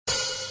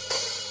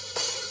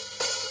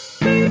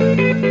What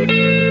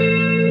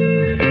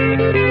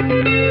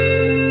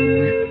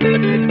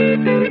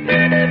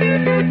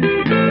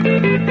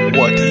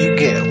do you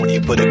get when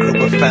you put a group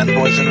of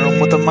fanboys in a room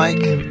with a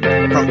mic?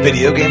 From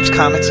video games,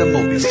 comics, and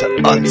movies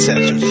to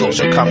uncensored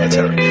social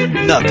commentary,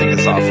 nothing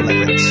is off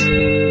limits.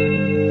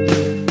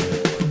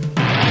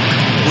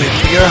 With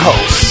your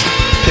hosts,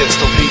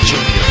 Pistol Pete Jr.,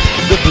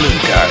 The Blue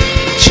Guy,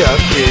 Chuck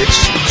Ditch,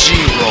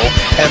 G-Roll,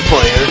 and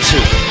Player 2.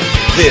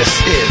 This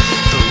is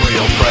The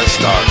Real Press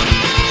Start.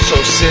 So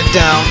sit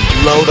down,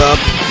 load up,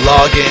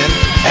 log in,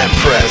 and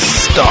press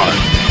start.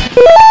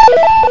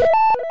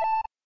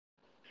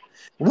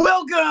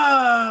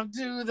 Welcome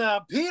to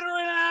the Peter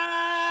and I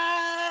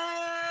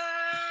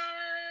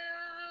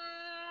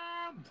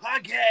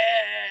podcast.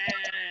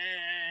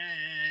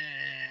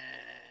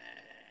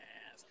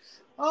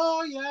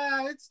 Oh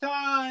yeah, it's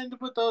time to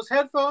put those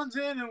headphones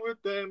in and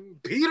with them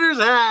Peter's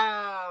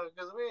out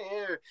because we're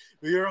here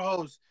with your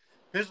host,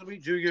 Pistol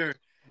Pete Jr.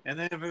 and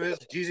then infamous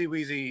Jeezy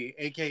Weezy,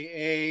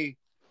 aka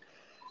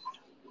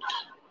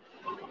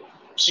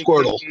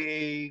Squirtle.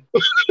 AKA,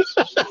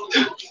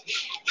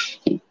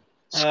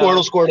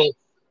 Squirtle.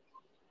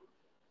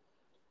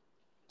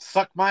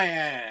 suck my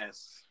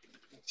ass.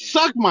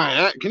 Suck my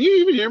ass. Can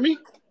you even hear me?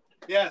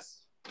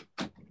 Yes.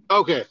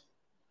 Okay.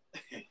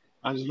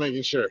 I'm just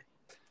making sure.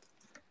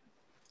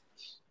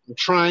 I'm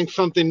trying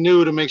something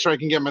new to make sure I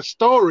can get my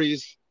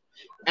stories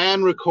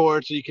and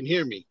record so you can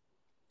hear me.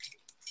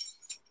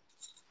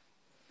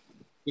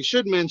 We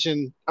should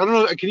mention, I don't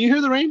know, can you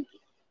hear the rain?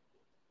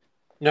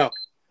 No.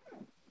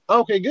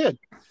 Okay, good.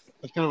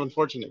 That's kind of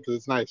unfortunate because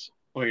it's nice.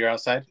 Oh, you're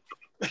outside?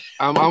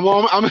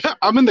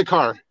 I'm in the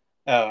car.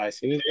 Oh, I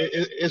see.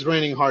 It's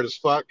raining hard as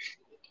fuck.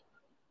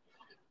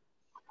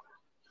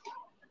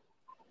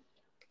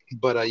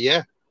 But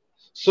yeah.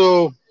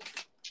 So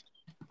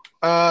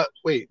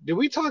wait, did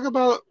we talk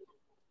about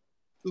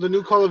the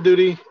new Call of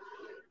Duty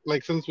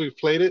like since we've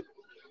played it?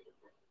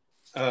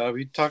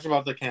 We talked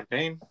about the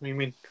campaign. You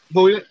mean?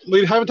 But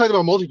we haven't talked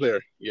about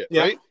multiplayer yet,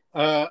 right?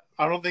 I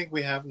don't think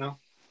we have, no.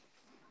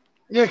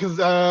 Yeah, because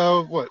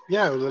what?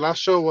 Yeah, the last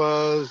show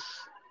was.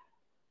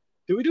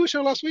 Did we do a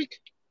show last week?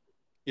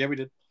 Yeah, we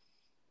did.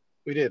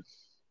 We did.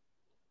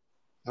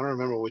 I don't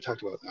remember what we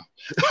talked about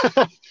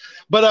now.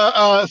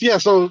 But yeah,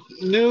 so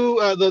new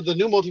the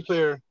new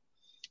multiplayer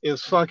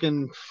is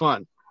fucking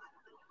fun.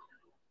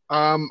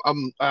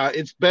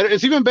 It's better.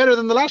 It's even better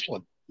than the last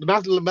one. The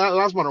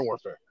last Modern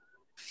Warfare.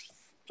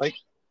 Like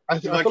I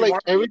feel like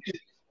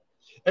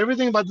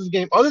everything about this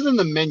game, other than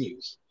the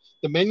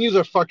menus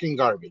are fucking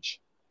garbage.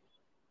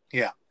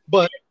 Yeah.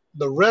 But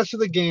the rest of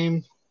the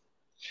game,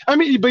 I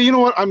mean, but you know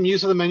what? I'm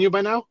used to the menu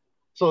by now,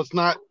 so it's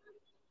not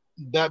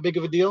that big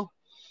of a deal.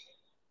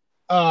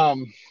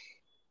 The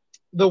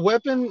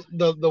weapon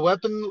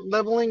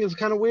leveling is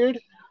kind of weird.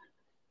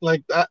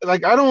 Like I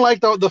don't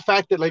like the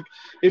fact that like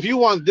if you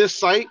want this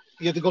sight,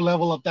 you have to go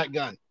level up that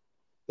gun.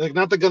 Like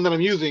not the gun that I'm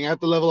using. I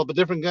have to level up a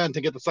different gun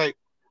to get the sight.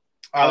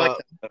 I like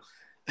that.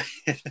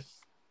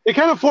 It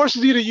kind of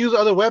forces you to use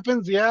other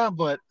weapons, yeah,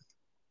 but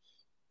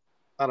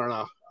I don't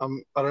know.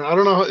 I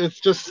don't know. It's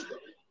just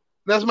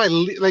that's my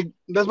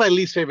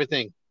least favorite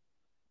thing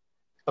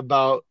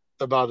about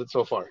it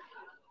so far.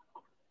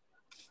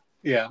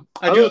 Yeah,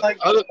 I like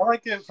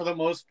it for the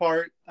most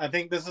part. I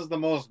think this is the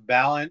most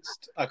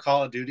balanced a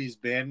Call of Duty's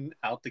been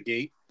out the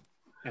gate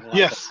in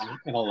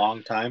a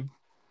long time.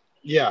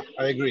 Yeah,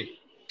 I agree.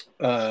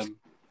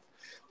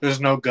 There's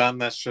no gun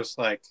that's just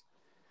like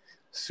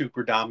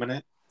super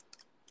dominant.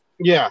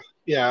 Yeah,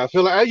 I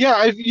feel like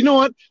you know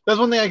what? That's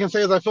one thing I can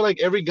say is I feel like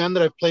every gun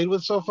that I've played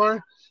with so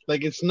far,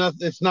 like it's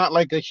not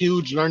like a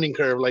huge learning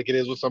curve like it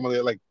is with some of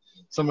the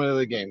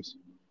other games.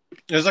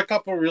 There's a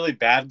couple really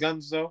bad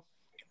guns though.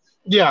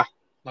 Yeah.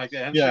 Like the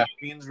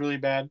M16's really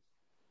bad.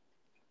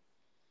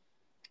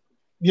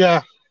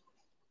 Yeah.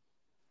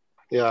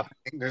 Yeah.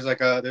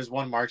 There's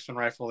one marksman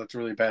rifle that's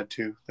really bad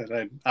too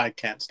that I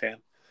can't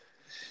stand.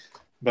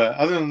 But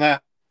other than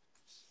that,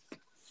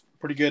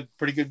 pretty good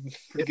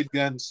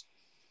guns.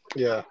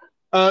 Yeah.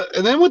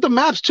 And then with the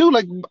maps too,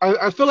 like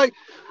I feel like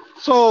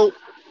so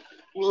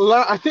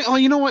I think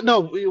you know what?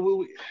 No,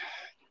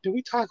 did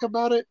we talk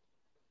about it?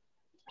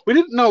 We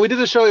didn't. No, we did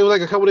a show. It was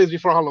like a couple days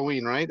before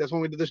Halloween, right? That's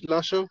when we did this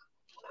last show.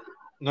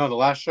 No, the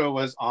last show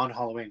was on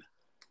Halloween.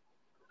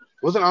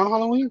 Was it on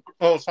Halloween?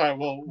 Oh, sorry.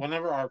 Well,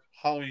 whenever our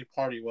Halloween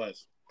party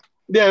was.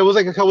 Yeah, it was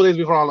like a couple days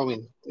before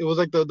Halloween. It was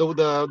like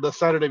the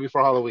Saturday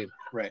before Halloween.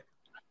 Right.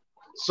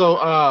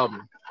 So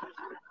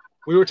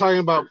we were talking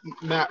about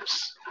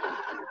maps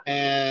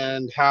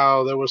and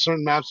how there were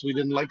certain maps we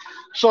didn't like.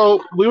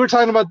 So we were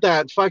talking about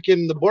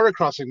the border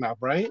crossing map,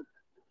 right?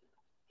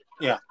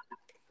 Yeah.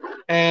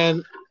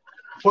 And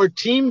for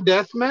team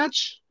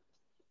deathmatch,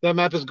 that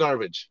map is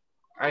garbage.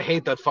 I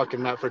hate that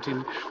fucking map for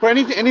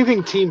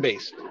anything team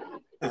based.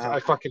 I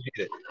fucking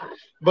hate it.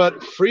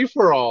 But free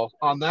for all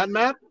on that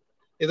map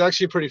is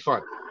actually pretty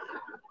fun.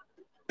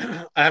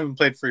 I haven't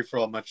played free for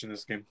all much in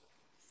this game,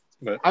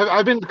 but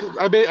I've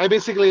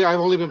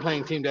only been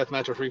playing team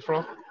deathmatch or free for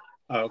all.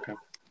 Oh, okay.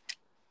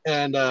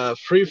 And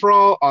free for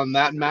all on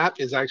that map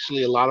is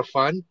actually a lot of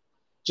fun.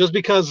 just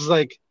because it's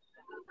like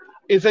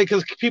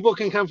because people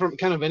can come from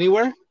kind of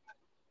anywhere,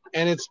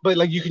 and it's but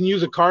like you can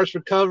use the cars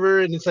for cover,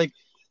 and it's like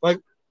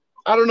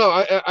I don't know.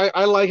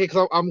 I like it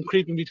because I'm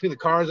creeping between the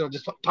cars and I'll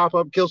just pop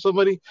up, kill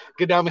somebody,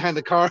 get down behind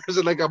the cars,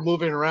 and like I'm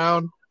moving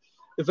around.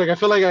 It's like I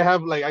feel like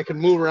I can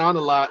move around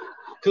a lot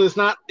because it's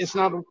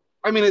not.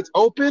 I mean, it's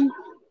open,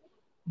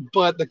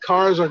 but the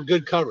cars are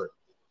good cover.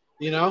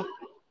 You know,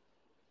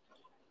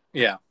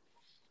 Yeah.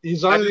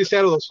 as long as you stay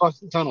out of those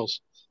fucking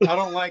tunnels. I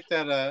don't like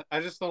that. I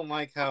just don't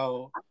like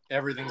how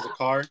everything's a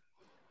car.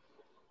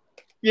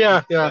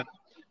 Yeah, yeah.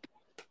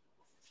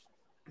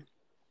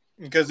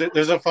 Because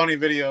there's a funny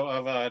video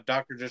of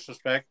Doctor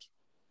Disrespect,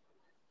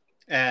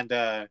 and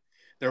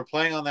they're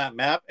playing on that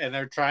map, and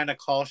they're trying to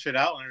call shit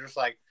out, and they're just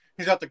like,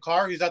 "He's at the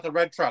car. He's at the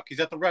red truck. He's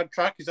at the red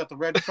truck. He's at the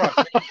red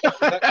truck.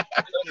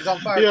 He's on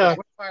fire. Yeah. Truck.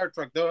 What fire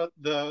truck?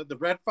 The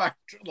red fire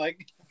truck."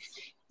 Like,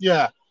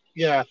 Yeah,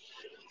 yeah.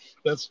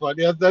 That's fun.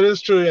 Yeah, that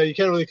is true. Yeah, you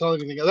can't really call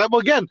anything that. Well,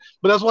 again,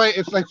 but that's why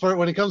it's like for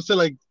when it comes to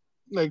like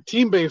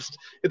team based,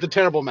 it's a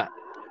terrible map.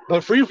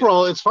 But free for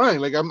all, it's fine.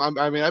 Like I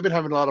mean, I've been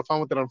having a lot of fun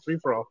with it on free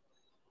for all.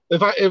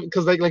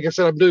 Because like I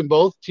said, I'm doing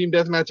both team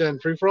deathmatch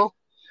and free for all.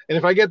 And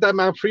if I get that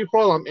map free for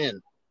all, I'm in.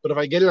 But if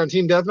I get it on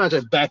team deathmatch,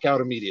 I back out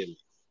immediately.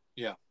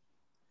 yeah.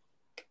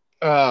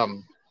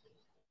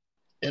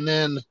 And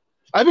then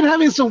I've been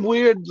having some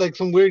weird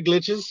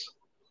glitches.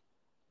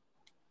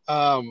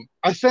 I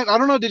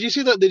don't know. Did you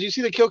see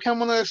the kill cam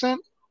one that I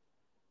sent?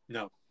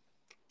 No.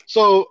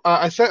 So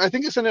I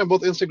think I sent it on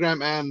both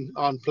Instagram and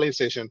on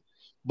PlayStation.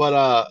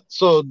 But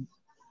so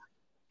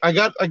I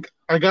got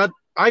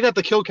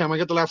the kill cam. I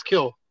got the last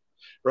kill,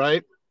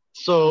 right?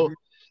 So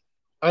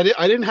I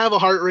didn't have a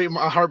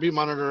heartbeat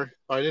monitor.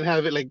 Or I didn't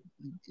have it like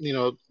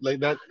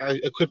that I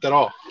equipped at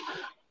all.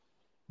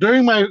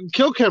 During my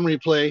kill cam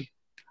replay,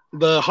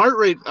 the heart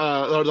rate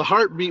or the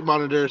heartbeat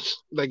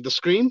monitors, like the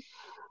screen,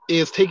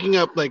 is taking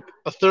up like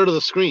a third of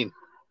the screen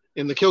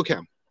in the kill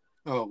cam.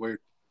 Oh, weird.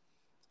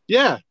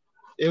 Yeah,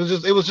 it was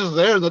just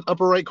there in the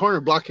upper right corner,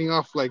 blocking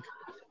off like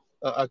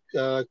a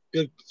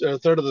good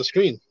third of the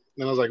screen.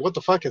 And I was like, what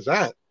the fuck is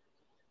that?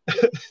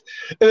 And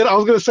then I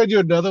was gonna send you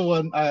another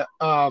one. I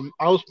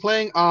was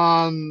playing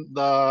on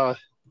the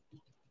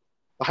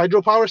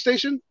hydropower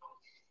station.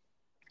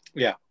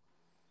 Yeah.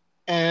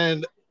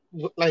 And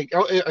like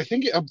I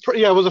think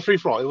it was a free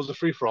for all. It was a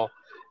free for all.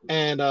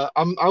 And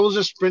I was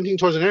just sprinting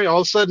towards an area.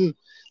 All of a sudden,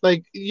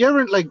 like you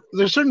ever like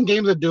there's certain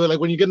games that do it, like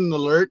when you get an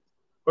alert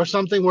or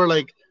something where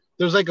like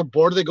there's like a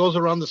board that goes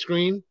around the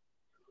screen,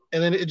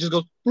 and then it just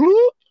goes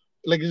bloop,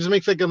 like it just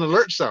makes like an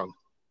alert sound.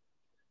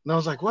 And I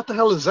was like, what the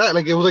hell is that?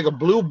 Like it was like a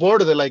blue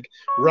border that like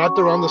wrapped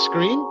around the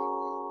screen.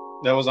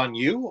 That was on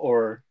you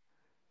or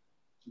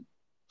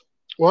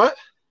what?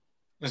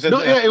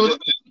 No, yeah, it was.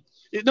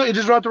 It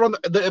just wrapped around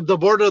the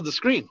border of the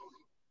screen.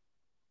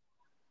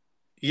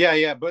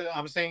 Yeah, but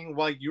I'm saying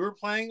while you were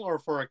playing or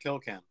for a kill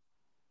cam?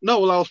 No,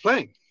 while I was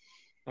playing.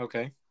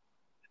 Okay.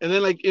 And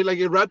then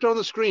it wrapped around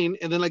the screen,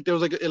 and then like there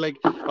was like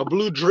a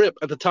blue drip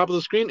at the top of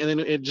the screen, and then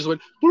it just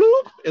went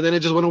bloop, and then it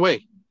just went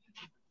away.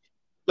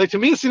 Like to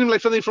me, it seemed like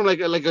something from like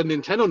a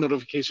Nintendo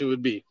notification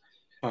would be.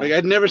 Like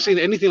I'd never seen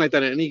anything like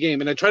that in any game,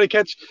 and I try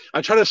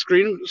to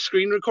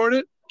screen record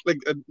it, like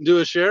do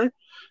a share.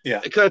 Yeah.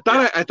 Because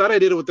I thought I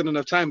did it within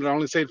enough time, but I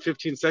only saved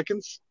 15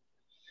 seconds.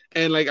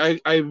 And like I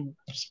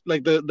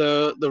like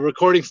the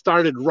recording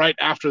started right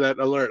after that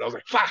alert. I was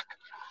like, fuck.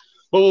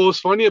 But what was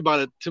funny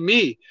about it to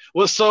me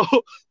was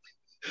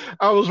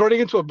I was running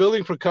into a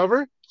building for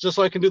cover just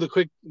so I can do the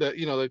quick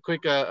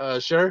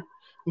share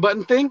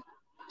button thing.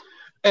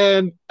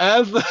 And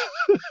as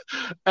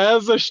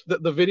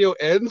the video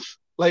ends,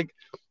 like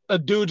a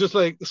dude just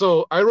like,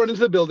 so I run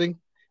into the building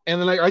and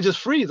then like I just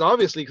freeze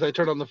obviously because I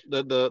turned on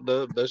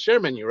the share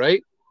menu,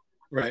 right?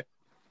 Right.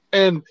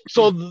 And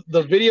so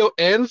the video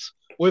ends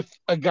with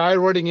a guy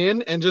running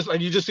in and just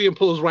like you just see him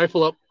pull his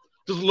rifle up,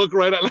 just look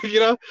right at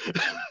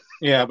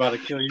Yeah, about to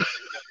kill you.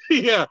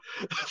 Yeah.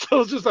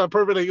 So it's just that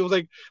perfect. Like, it was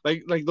like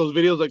those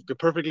videos, like the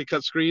perfectly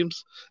cut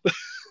screams.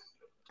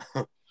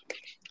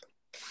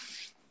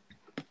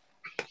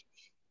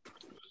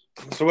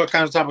 So what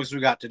kind of topics we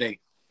got today?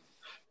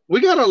 We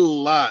got a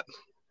lot.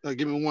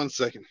 Give me 1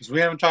 second. Because we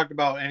haven't talked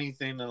about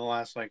anything in the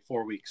last like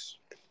 4 weeks.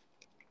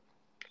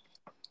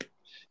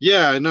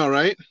 Yeah, I know,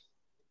 right?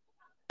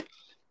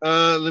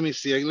 Let me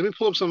see. Let me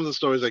pull up some of the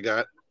stories I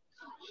got,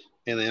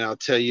 and then I'll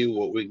tell you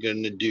what we're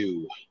gonna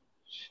do.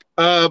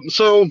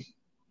 The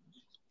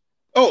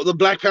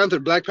Black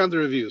Panther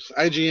reviews.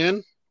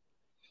 IGN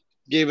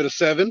gave it a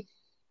 7.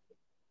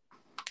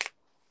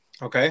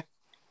 Okay.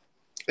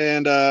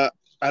 And I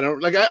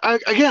don't like. I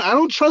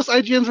don't trust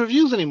IGN's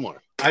reviews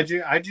anymore.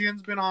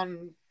 IGN's been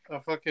on a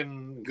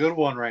fucking good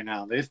one right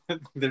now.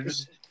 They're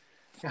just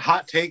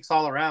hot takes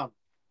all around.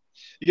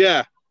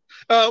 Yeah.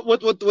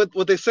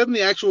 What they said in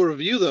the actual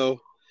review though,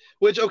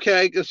 which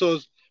so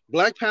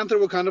Black Panther: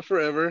 Wakanda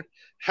Forever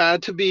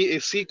had to be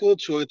a sequel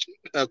to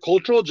a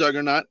cultural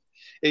juggernaut,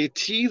 a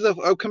tease of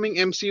upcoming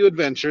MCU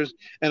adventures,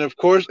 and of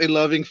course a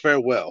loving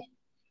farewell.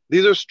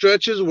 These are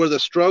stretches where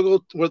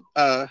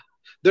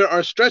there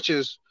are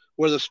stretches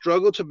where the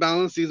struggle to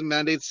balance these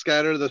mandates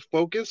scatter the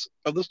focus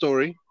of the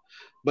story,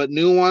 but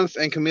nuanced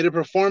and committed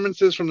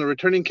performances from the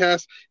returning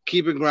cast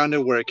keep it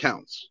grounded where it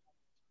counts.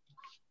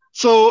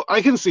 So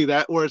I can see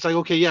that where it's like,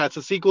 okay, yeah, it's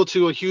a sequel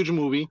to a huge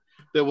movie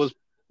that was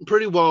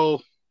pretty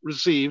well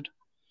received.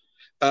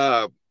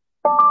 Oh,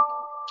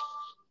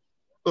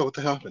 what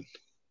the hell happened?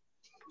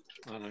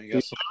 I don't know. You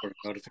got some sort of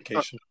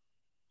notification.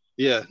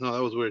 Yeah, no,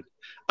 that was weird.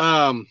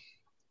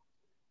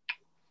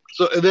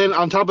 So and then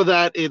on top of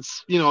that,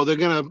 it's they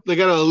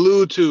gotta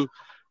allude to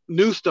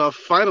new stuff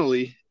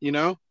finally,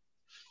 and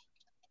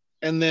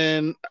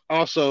then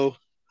also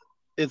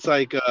it's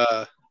like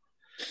the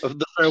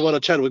farewell to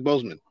Chadwick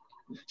Boseman.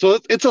 So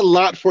it's a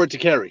lot for it to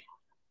carry.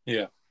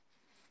 Yeah.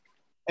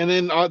 And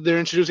then they're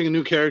introducing a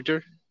new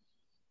character.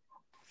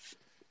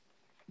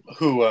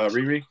 Who,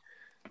 Riri?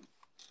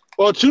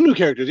 Well, two new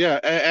characters, yeah,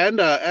 and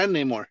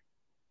Namor.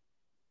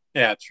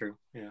 Yeah, true.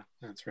 Yeah,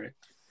 that's right.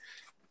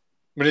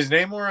 But is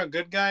Namor a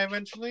good guy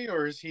eventually,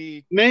 or is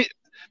he?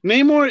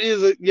 Namor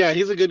is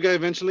he's a good guy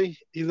eventually.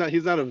 He's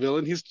not a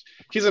villain. He's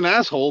an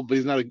asshole, but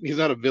he's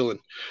not a villain.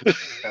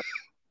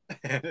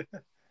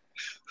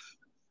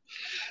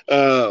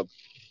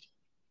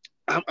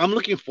 I'm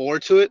looking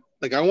forward to it.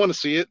 Like I want to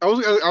see it. I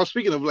was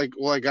speaking of like,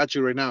 well, I got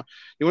you right now.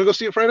 You want to go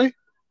see it Friday?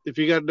 If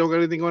you don't got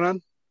anything going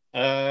on.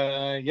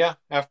 Yeah,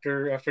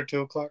 after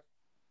 2:00.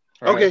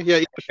 Okay,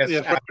 yeah.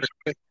 Friday.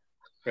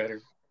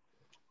 Better.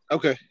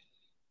 Okay,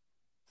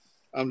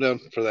 I'm down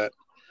for that.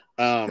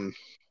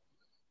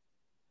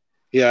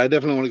 Yeah, I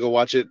definitely want to go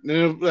watch it.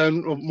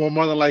 And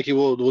more than likely,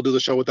 we'll do the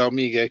show without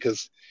me,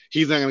 because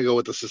he's not gonna go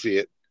with us to see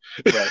it.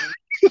 Right.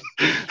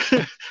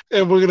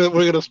 And we're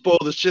gonna spoil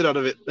the shit out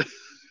of it,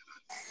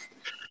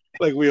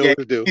 like we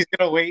always do. He's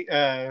gonna wait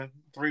 3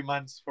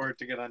 months for it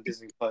to get on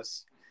Disney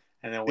Plus,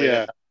 and then wait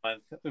a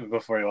month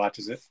before he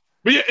watches it.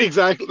 But yeah,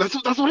 exactly. That's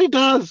what he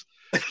does.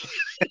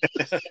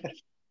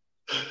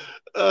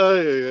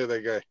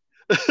 That guy.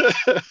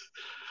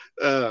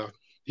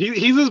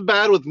 He's as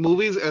bad with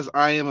movies as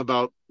I am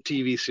about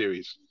TV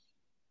series.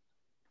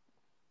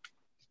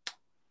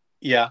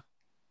 Yeah,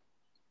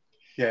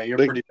 you're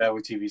pretty bad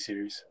with TV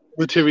series.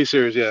 With TV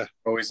series, yeah.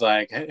 Always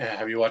like, hey,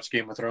 have you watched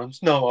Game of Thrones?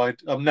 No,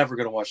 I'm never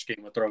gonna watch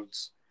Game of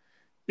Thrones.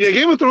 Yeah,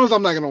 Game of Thrones,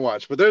 I'm not gonna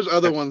watch, but there's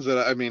other ones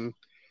that I mean.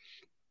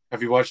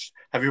 Have you watched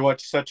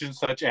such and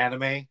such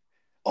anime?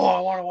 Oh,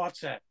 I want to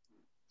watch that.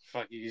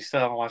 Fuck you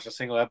still haven't watched a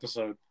single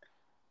episode.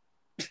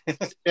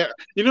 Yeah,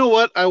 you know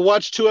what? I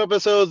watched 2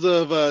 episodes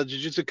of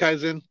Jujutsu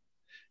Kaisen,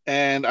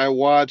 and I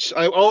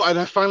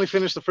finally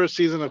finished the first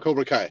season of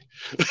Cobra Kai.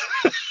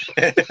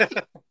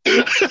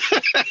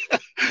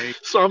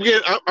 So I'm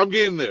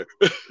getting there.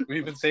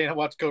 We've been saying I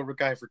watch Cobra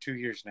Kai for 2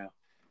 years now.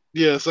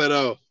 Yes, I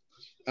know.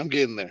 I'm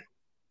getting there.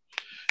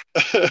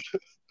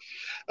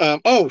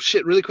 Oh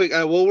shit! Really quick.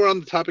 Well, we're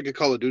on the topic of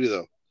Call of Duty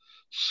though.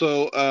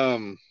 So,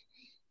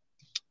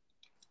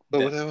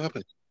 what the hell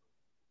happened?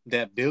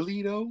 That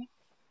Billy though.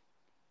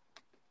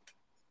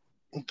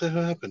 What the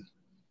hell happened?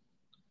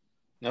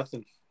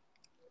 Nothing.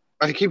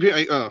 I keep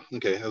hearing. Oh,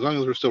 okay. As long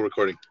as we're still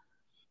recording.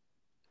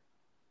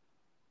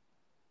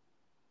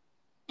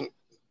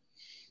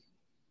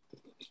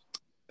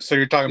 So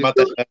you're talking about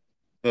the.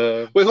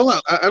 Wait, hold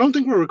on. I don't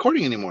think we're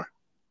recording anymore.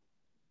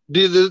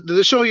 Did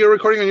the show you're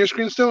recording on your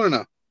screen still or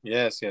no?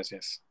 Yes.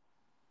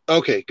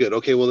 Okay, good.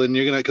 Okay, well then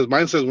because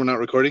mine says we're not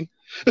recording.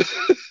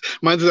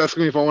 Mine's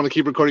asking me if I want to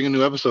keep recording a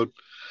new episode.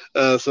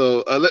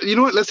 You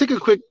know what? Let's take a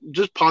quick,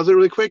 just pause it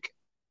really quick.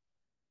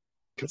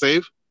 Can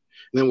save,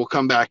 and then we'll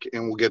come back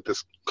and we'll get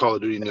this Call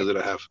of Duty news that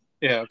I have.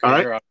 Yeah. Okay. All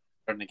right. They're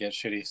starting to get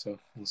shitty, so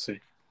we'll see.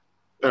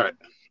 All right.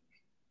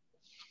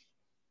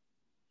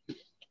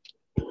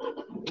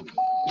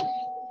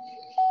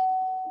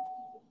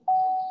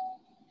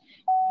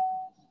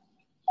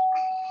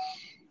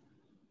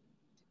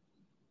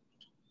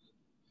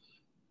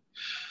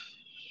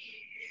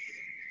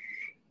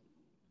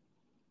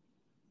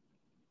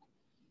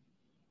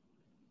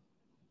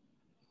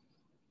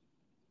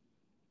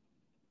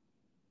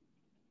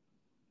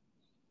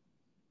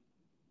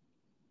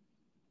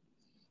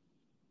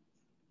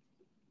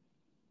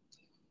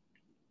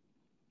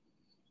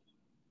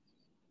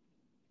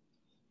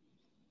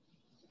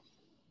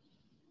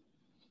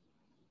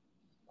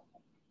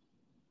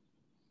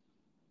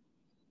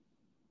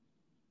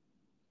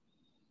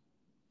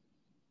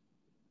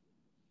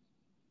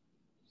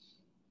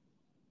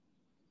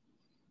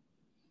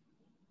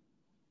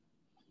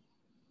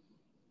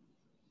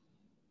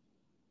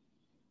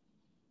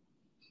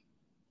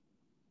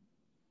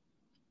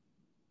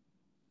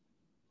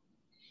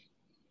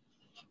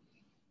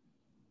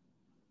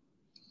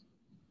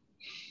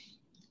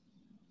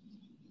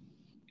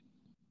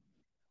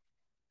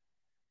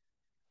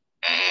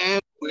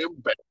 And we're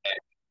back.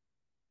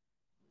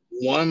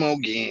 One more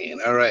again.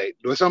 All right.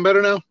 Do I sound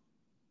better now?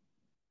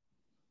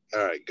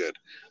 All right, good.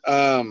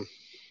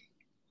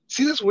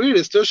 See, that's weird.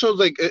 It still shows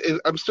like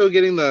I'm still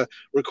getting the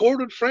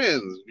recorded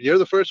friends. You're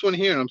the first one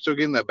here, and I'm still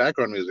getting that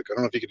background music. I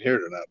don't know if you can hear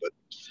it or not, but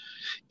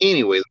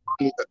anyway,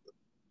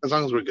 as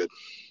long as we're good.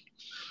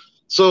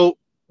 So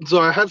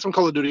I had some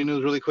Call of Duty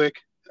news really quick.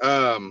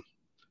 Um,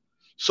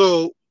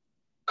 so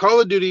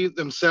Call of Duty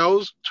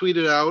themselves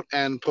tweeted out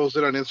and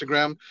posted on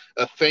Instagram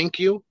a thank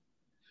you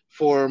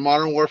for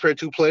Modern Warfare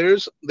 2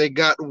 players. They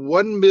got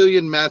 1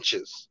 million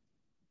matches.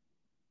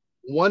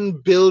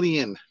 1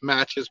 billion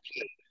matches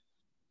played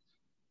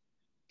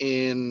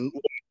in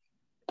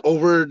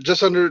over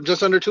just under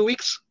 2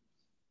 weeks.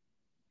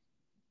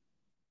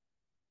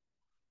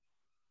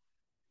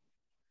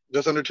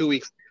 Just under 2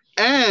 weeks.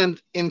 And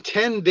in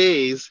 10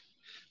 days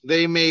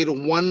they made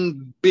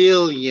 $1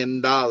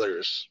 billion.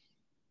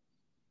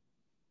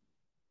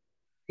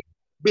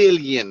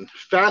 Billion,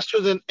 faster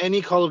than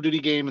any Call of Duty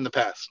game in the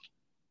past.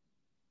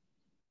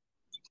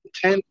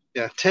 10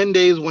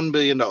 days, $1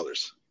 billion.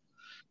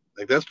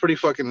 Like that's pretty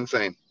fucking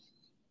insane.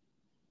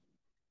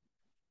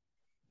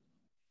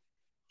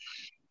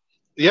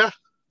 Yeah,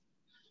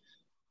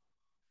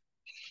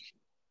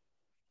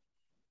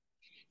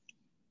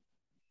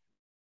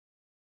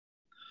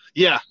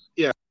 yeah,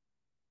 yeah.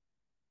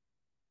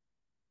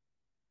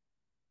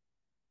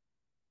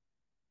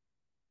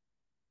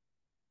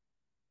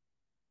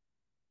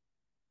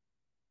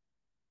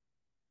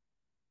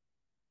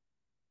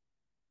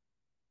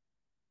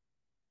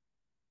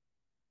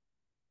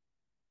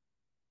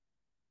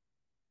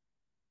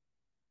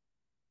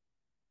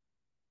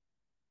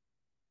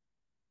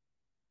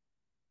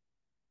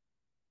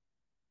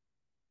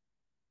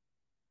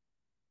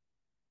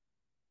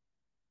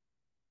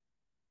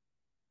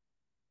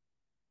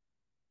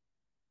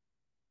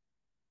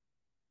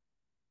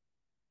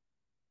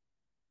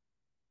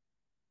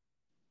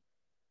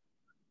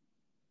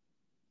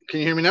 Can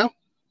you hear me now?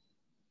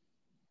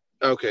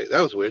 Okay, that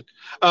was weird.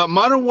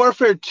 Modern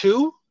Warfare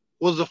 2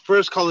 was the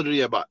first Call of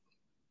Duty I bought.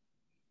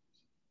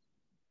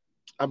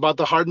 I bought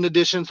the hardened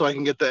edition so I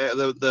can get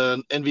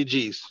the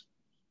NVGs,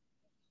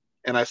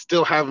 and I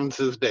still have them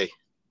to this day.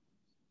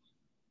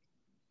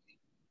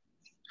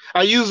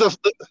 I use the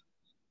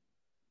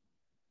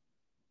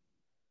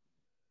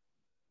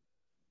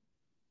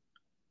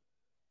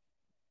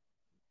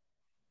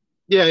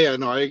Yeah, yeah,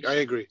 no, I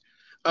agree.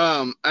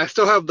 I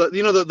still have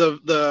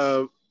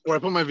the where I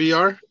put my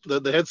VR,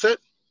 the headset.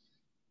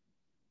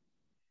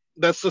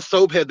 That's the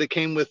soap head that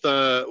came with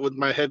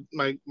my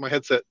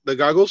headset, the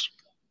goggles.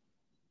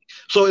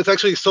 So it's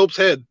actually Soap's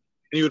head, and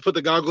you would put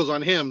the goggles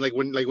on him, like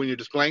when you're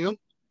displaying them.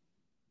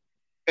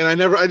 And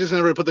I just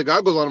never put the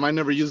goggles on him. I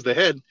never used the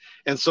head,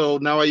 and so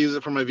now I use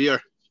it for my VR.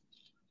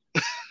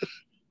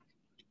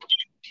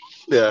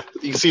 Yeah,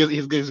 you can see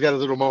he's got a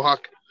little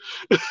mohawk.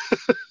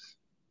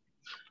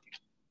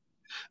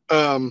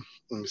 Let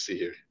me see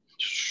here.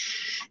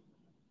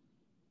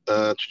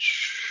 Uh,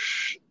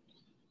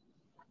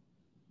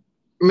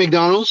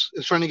 McDonald's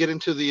is trying to get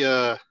into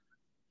the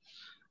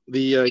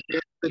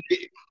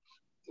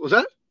was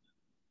that?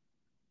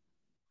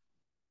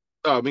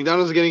 Oh,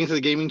 McDonald's is getting into the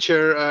gaming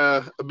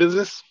chair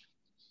business.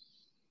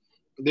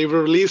 They've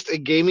released a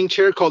gaming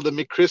chair called the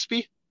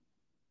McCrispy,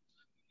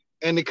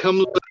 and it comes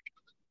with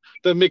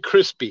the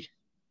McCrispy.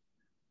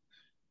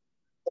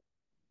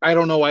 I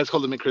don't know why it's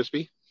called the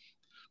McCrispy,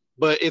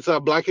 but it's a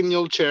black and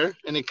yellow chair,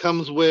 and it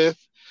comes with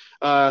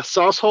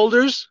sauce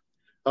holders,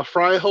 a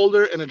fry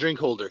holder, and a drink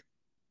holder.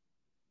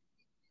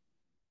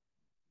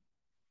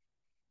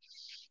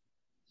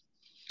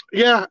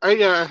 Yeah, I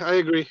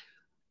agree.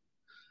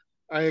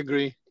 I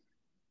agree.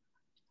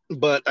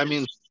 But I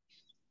mean,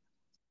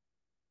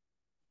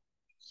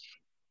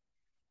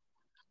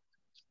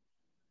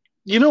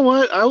 you know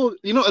what? I will.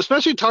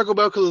 Especially Taco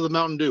Bell because of the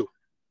Mountain Dew.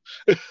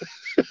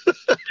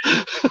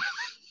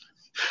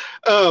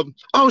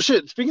 Oh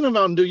shit! Speaking of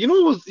Mountain Dew,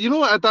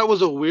 what I thought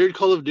was a weird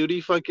Call of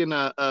Duty fucking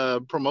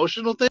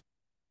promotional thing.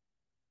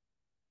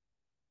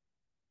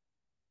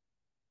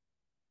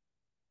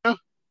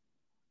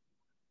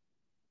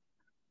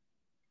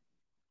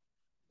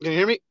 Can you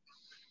hear me?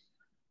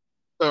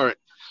 All right.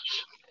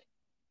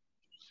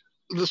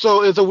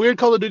 So it's a weird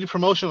Call of Duty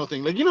promotional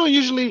thing. Like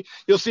usually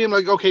you'll see them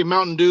like, okay,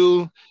 Mountain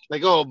Dew,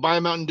 like, oh, buy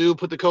Mountain Dew,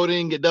 put the code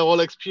in, get double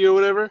XP or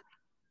whatever.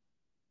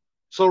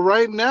 So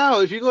right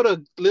now, if you go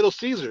to Little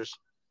Caesars,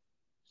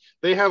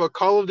 they have a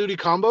Call of Duty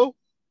combo,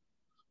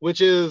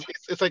 which is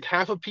it's like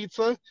half a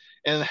pizza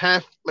and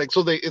half like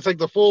so they it's like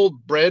the full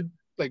bread,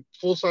 like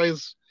full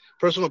size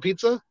personal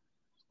pizza,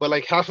 but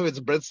like half of it's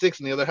breadsticks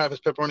and the other half is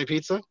pepperoni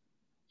pizza.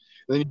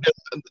 Then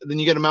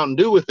you get a Mountain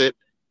Dew with it.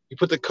 You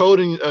put the code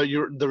in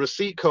the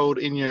receipt code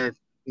in your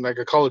like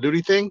a Call of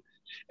Duty thing,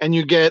 and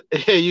you get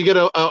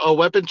a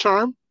weapon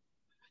charm.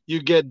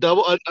 You get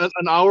double an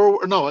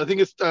hour. No, I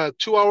think it's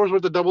 2 hours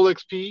worth of double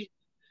XP,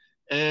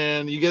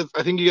 and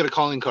I think you get a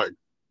calling card.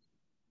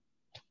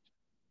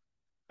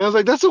 And I was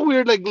like, that's a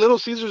weird like Little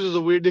Caesars is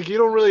a weird. Like, you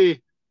don't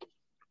really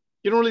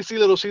see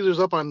Little Caesars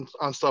up on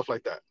stuff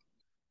like that.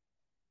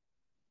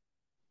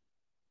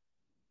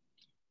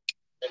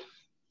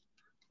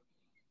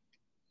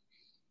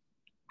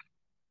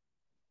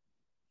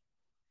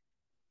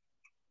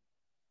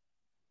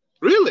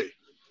 Really?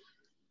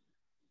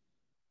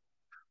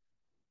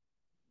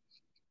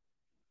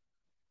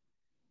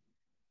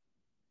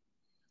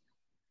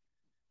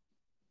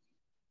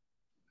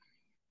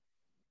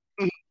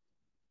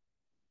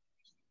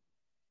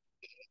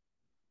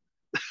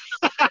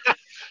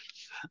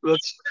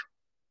 Let's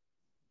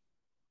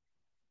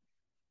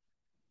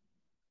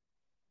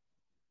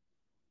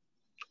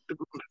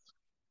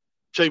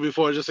check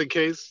before just in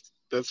case.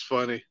 That's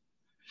funny.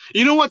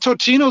 You know what?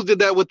 Totino's did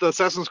that with the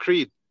Assassin's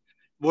Creed,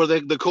 where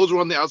the codes were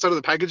on the outside of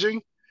the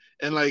packaging,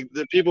 and like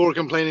the people were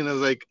complaining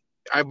as like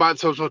I bought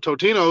some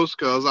Totino's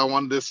because I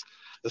wanted this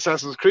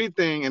Assassin's Creed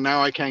thing, and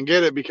now I can't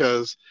get it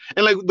because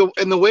and like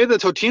the way the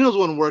Totino's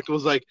one worked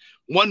was like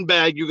one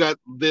bag you got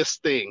this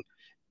thing,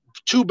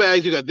 two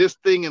bags you got this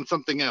thing and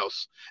something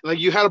else, and like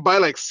you had to buy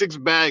like six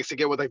bags to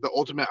get what like the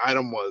ultimate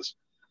item was.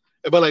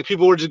 But like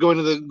people were just going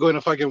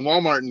to fucking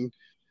Walmart and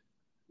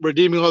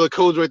redeeming all the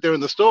codes right there in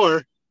the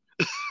store.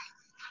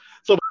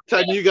 So by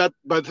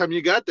the time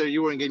you got there,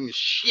 you weren't getting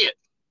shit.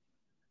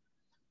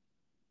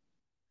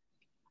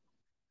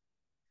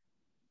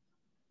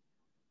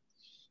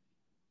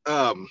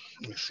 Let me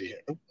see here.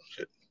 Oh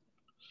shit.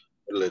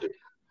 Let it.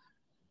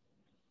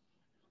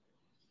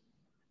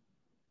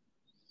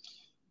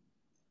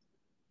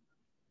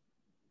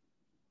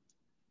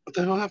 What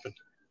the hell happened?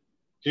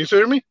 Can you still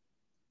hear me?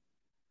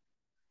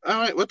 All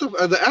right. What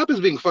the app is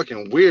being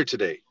fucking weird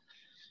today.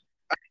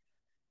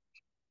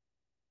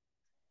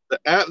 The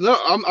app. No,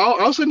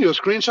 I'll send you a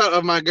screenshot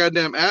of my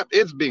goddamn app.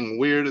 It's being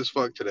weird as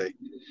fuck today.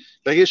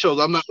 Like it shows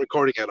I'm not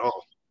recording at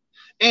all.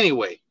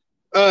 Anyway,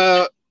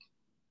 uh,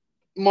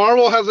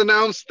 Marvel has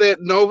announced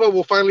that Nova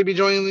will finally be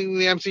joining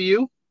the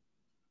MCU.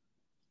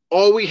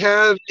 All we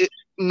have is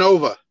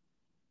Nova.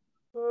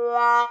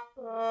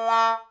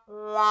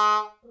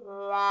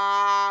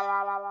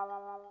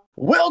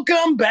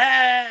 Welcome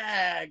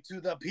back to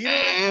the Peter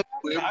And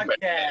we're back.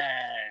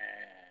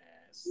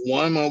 Podcast.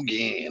 One more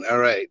again. All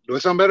right. Do I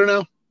sound better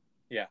now?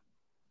 Yeah.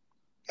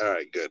 All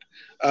right, good.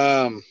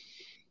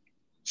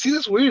 See,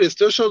 that's weird. It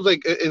still shows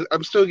like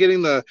I'm still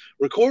getting the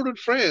recorded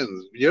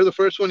friends. You're the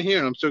first one here,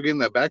 and I'm still getting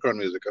that background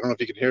music. I don't know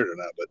if you can hear it or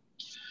not, but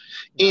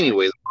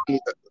anyways,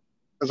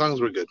 as long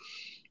as we're good.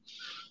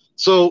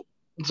 So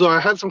I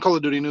had some Call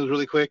of Duty news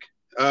really quick.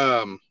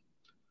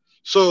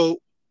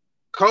 So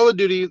Call of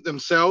Duty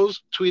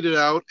themselves tweeted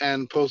out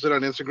and posted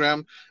on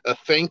Instagram a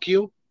thank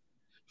you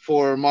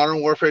for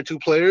Modern Warfare 2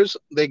 players.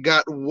 They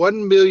got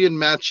 1 million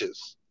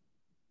matches.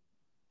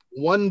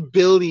 1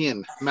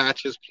 billion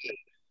matches played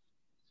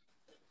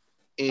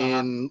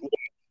in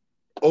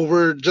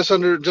over just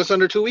under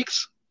 2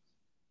 weeks.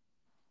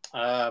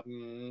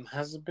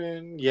 Has it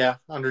been? Yeah,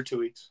 under 2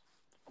 weeks.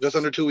 Just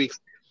under 2 weeks.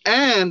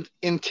 And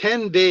in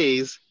 10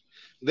 days,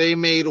 they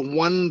made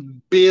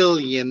 $1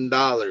 billion.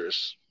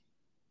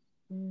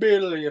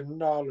 Billion.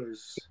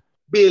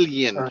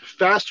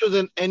 Faster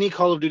than any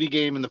Call of Duty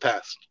game in the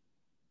past.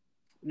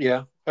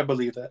 Yeah, I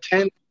believe that.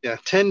 10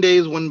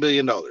 days, $1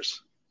 billion.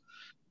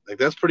 Like,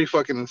 that's pretty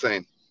fucking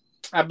insane.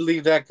 I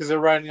believe that because they're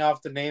writing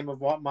off the name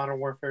of Modern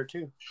Warfare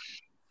 2.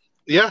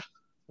 Yeah.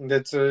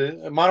 That's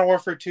Modern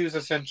Warfare 2 is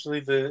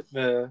essentially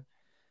the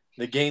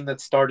game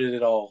that started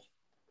it all.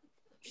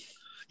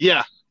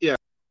 Yeah.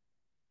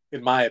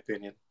 In my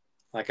opinion.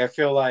 Like I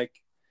feel like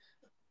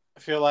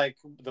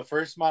the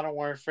first Modern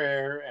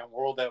Warfare and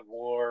World at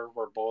War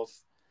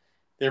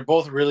they're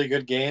both really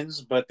good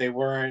games, but they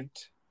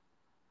weren't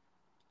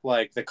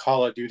like the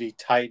Call of Duty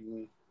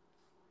Titan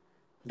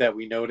that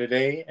we know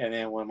today. And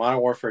then when Modern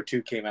Warfare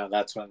 2 came out,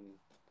 that's when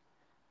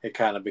it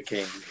kind of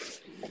became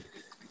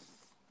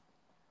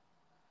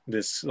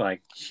this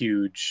like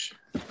huge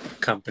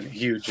company,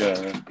 huge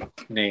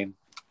name.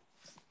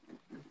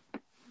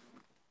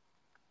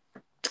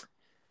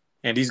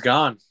 And he's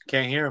gone.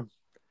 Can't hear him.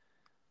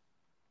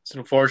 It's an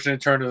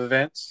unfortunate turn of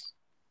events.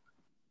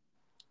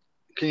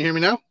 Can you hear me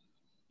now?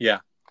 Yeah.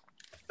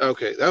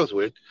 Okay, that was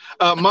weird.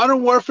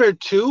 Modern Warfare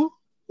 2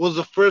 was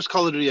the first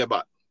Call of Duty I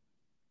bought.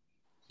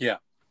 Yeah.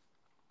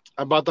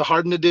 I bought the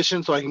hardened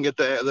edition so I can get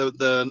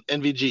the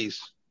NVGs.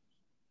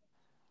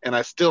 And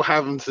I still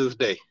have them to this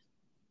day.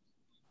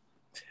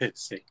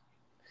 See.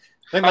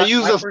 My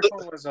first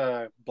one was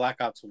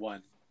Black Ops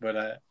 1,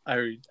 but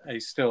I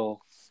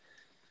still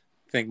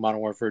think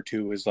Modern Warfare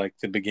 2 was like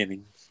the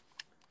beginning.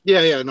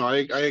 Yeah, no, I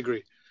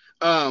agree.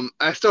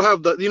 I still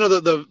have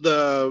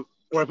the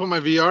where I put my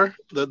VR,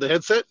 the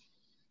headset.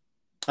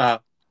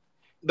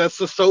 That's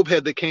the soap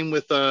head that came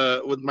with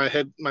my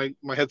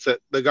headset,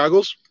 the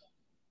goggles.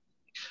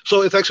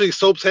 So it's actually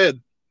Soap's head,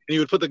 and you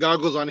would put the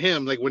goggles on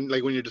him like when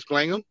you're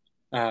displaying them.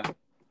 And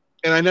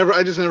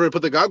I just never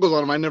put the goggles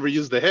on him. I never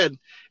used the head,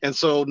 and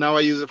so now I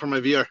use it for my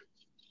VR.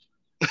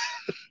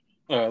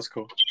 Oh, that's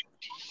cool.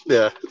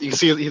 Yeah, you can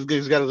see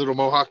he's got a little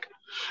mohawk.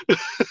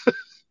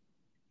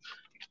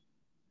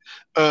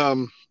 Let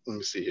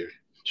me see here.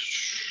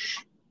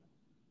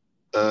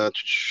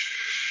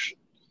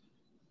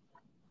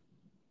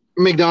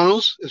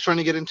 McDonald's is trying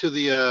to get into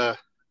the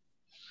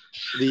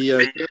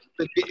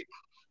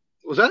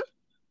was that?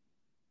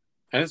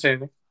 I didn't say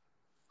anything.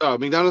 Oh,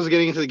 McDonald's is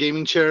getting into the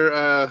gaming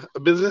chair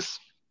business.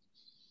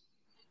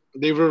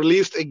 They've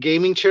released a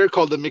gaming chair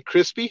called the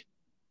McCrispy.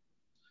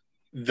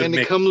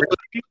 It comes with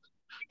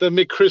the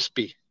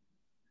McCrispy.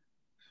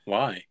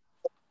 Why?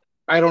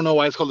 I don't know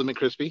why it's called the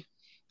McCrispy,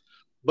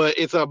 but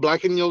it's a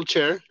black and yellow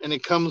chair, and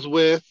it comes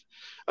with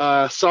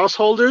sauce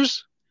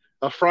holders,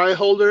 a fry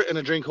holder, and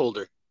a drink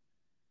holder.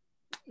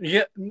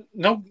 Yeah,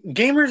 no,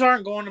 gamers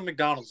aren't going to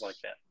McDonald's like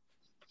that.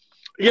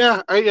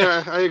 Yeah, I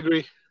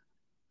agree.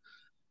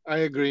 I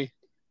agree.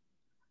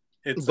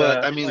 It's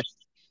But I mean,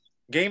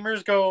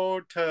 gamers go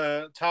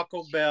to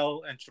Taco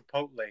Bell and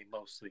Chipotle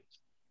mostly.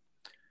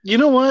 you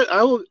know what?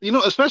 I will.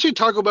 Especially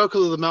Taco Bell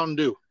because of the Mountain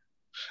Dew.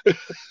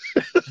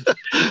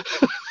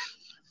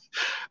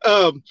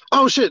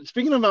 Oh shit!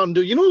 Speaking of Mountain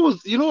Dew,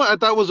 what I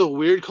thought was a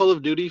weird Call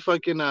of Duty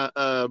fucking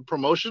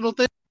promotional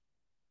thing.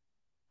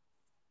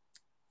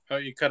 Oh,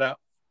 you cut out.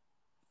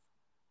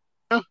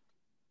 Yeah.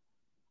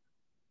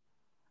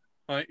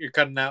 Oh, you're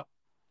cutting out.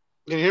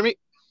 Can you hear me?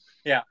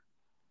 Yeah.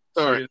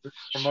 All So right.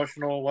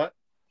 promotional what?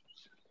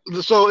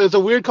 So it's a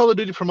weird Call of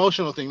Duty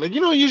promotional thing. Like,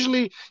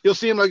 usually you'll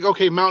see them like,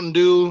 okay, Mountain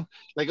Dew,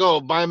 like,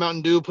 oh, buy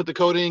Mountain Dew, put the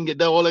code in, get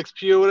double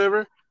XP or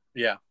whatever.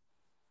 Yeah.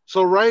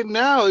 So right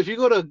now, if you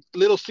go to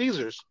Little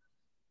Caesars,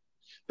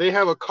 they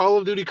have a Call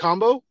of Duty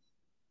combo,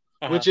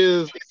 which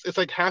is it's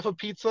like half a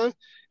pizza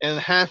and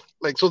half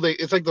like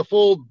it's like the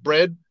full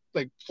bread,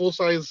 like full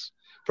size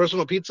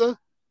personal pizza,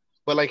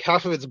 but like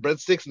half of it's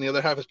breadsticks and the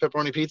other half is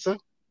pepperoni pizza.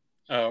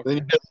 Oh,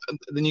 okay.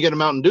 Then you get a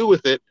Mountain Dew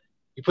with it.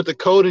 You put the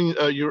code in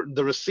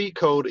the receipt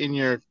code in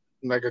your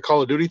like a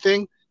Call of Duty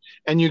thing,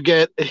 and you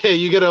get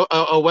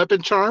a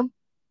weapon charm.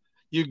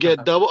 You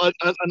get double an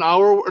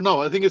hour.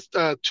 No, I think it's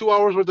 2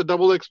 hours worth of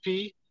double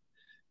XP,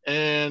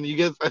 and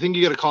I think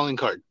you get a calling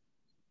card.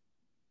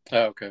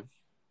 Oh, okay. And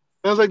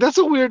I was like, that's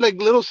a weird, like,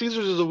 Little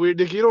Caesars is a weird.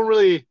 Like, you don't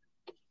really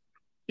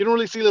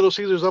see Little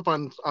Caesars up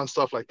on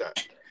stuff like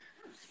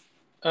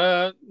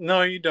that.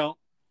 No, you don't.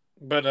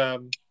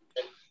 But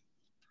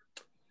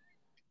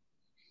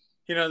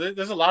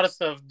there's a lot of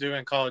stuff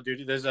doing Call of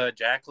Duty. There's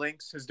Jack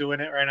Links is doing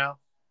it right now.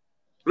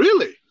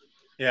 Really?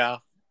 Yeah,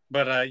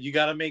 but you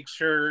got to make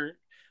sure.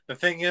 The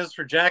thing is,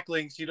 for Jack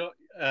Links, you don't.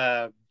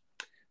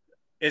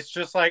 It's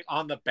just like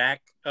on the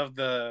back of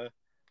the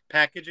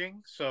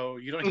packaging, so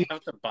you don't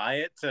have to buy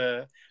it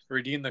to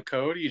redeem the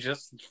code. You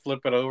just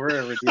flip it over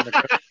and redeem the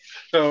code.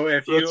 So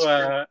if you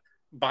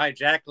buy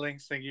Jack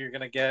Links thinking you're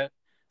gonna get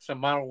some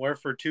Modern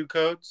Warfare 2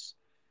 codes,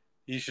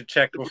 you should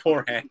check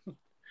beforehand.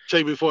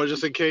 Check before,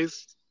 just in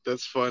case.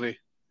 That's funny.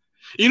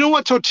 You know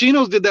what?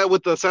 Totino's did that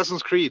with the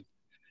Assassin's Creed,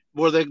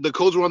 where the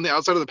codes were on the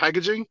outside of the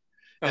packaging,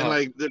 and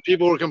like the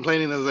people were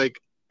complaining as like,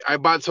 I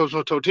bought some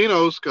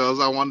Totino's because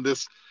I wanted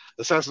this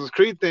Assassin's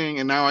Creed thing,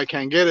 and now I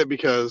can't get it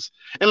because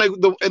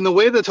the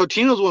way the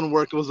Totino's one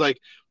worked was like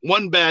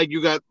one bag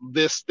you got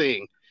this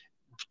thing,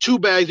 2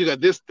 bags you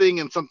got this thing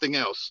and something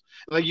else.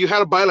 Like you had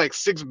to buy like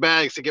 6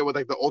 bags to get what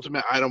like the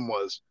ultimate item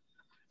was.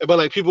 But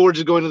like people were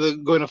just going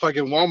to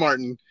fucking Walmart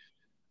and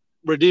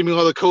redeeming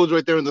all the codes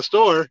right there in the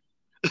store.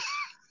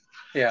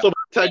 Yeah. So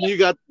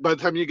by the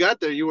time you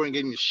got there, you weren't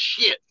getting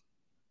shit.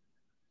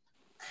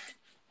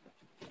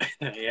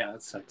 Yeah,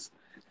 that sucks.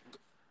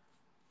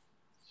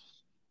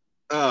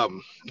 Let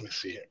me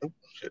see here. Oh,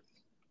 shit.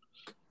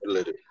 What did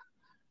I do?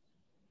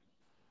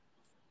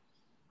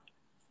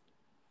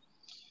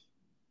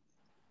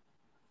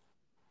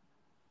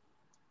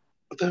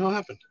 What the hell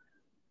happened?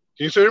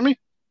 Can you still hear me?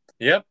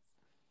 Yep.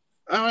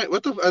 All right.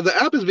 What the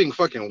app is being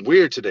fucking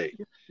weird today.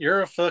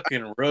 You're a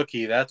fucking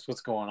rookie. That's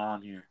what's going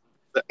on here.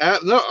 The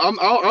app. No,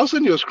 I'll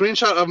send you a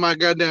screenshot of my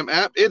goddamn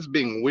app. It's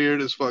being weird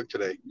as fuck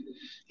today.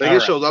 Like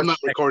it shows I'm not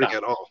recording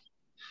at all.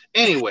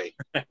 Anyway,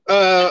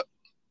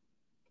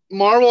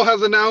 Marvel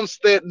has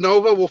announced that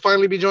Nova will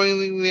finally be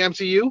joining the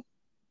MCU.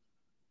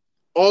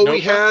 All Nova?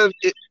 We have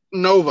is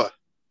Nova.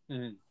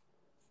 Mm.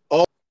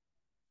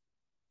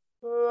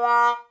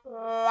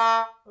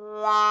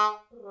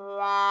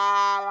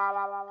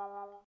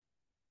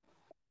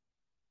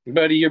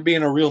 Buddy, you're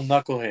being a real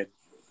knucklehead.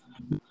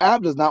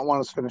 App does not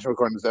want us to finish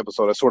recording this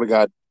episode. I swear to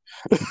God.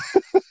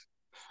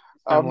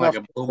 I'm like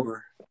a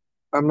boomer.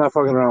 I'm not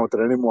fucking around with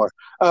it anymore.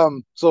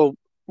 So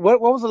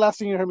what was the last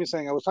thing you heard me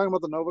saying? I was talking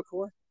about the Nova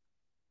Core.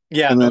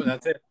 Yeah, no,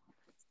 that's it.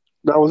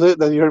 That was it.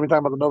 That you heard me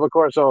talking about the Nova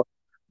Core. So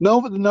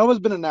Nova's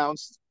been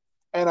announced,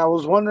 and I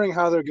was wondering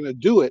how they're going to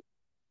do it.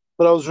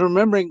 But I was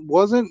remembering,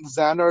 wasn't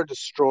Xandar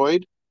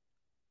destroyed?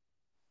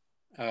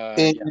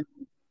 Yeah.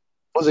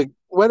 Was it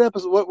what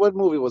episode? What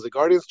movie was it?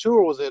 Guardians 2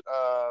 or was it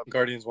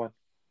Guardians 1?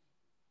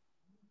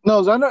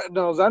 No,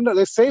 Xandar.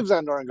 They saved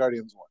Xandar in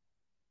Guardians 1.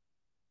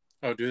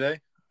 Oh, do they?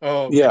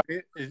 Oh, yeah.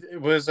 It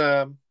was.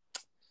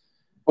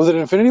 Was it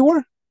Infinity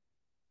War?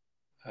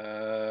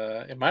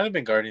 It might have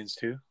been Guardians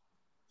 2.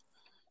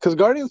 Because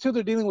Guardians 2,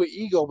 they're dealing with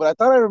Ego, but I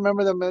thought I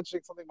remember them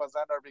mentioning something about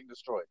Xandar being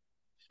destroyed.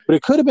 But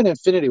it could have been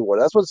Infinity War.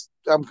 That's what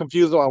I'm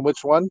confused on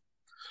which one.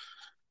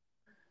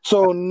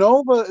 So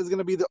Nova is going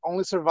to be the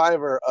only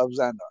survivor of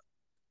Xandar.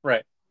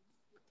 Right.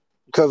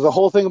 Because the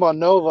whole thing about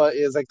Nova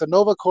is like the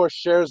Nova Core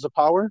shares the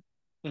power.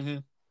 Mm-hmm.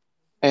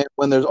 And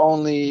when there's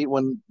only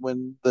when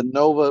the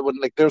Nova when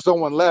like there's no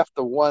one left,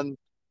 the one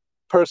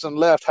person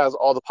left has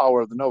all the power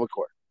of the Nova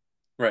Core.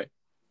 Right.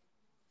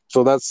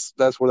 So that's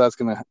what that's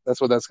gonna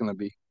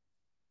be.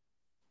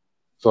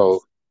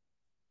 So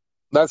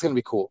that's gonna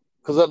be cool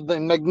because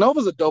like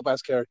Nova's a dope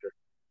ass character.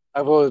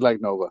 I've always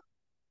liked Nova.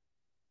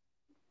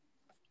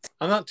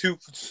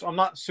 I'm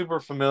not super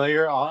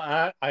familiar.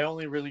 I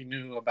only really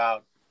knew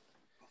about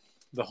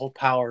the whole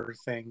power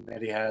thing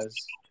that he has,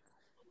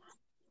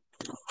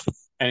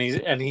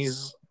 and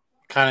he's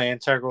kind of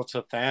integral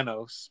to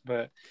Thanos.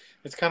 But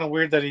it's kind of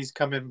weird that he's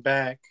coming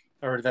back,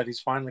 or that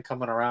he's finally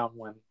coming around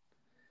when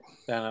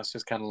Thanos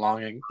is kind of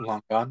long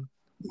gone.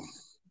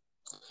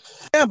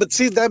 Yeah, but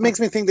see, that makes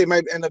me think they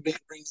might end up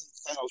bringing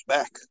Thanos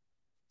back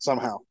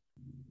somehow.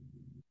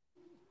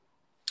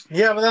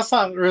 Yeah, but that's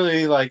not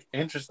really like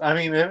interesting. I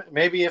mean,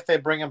 maybe if they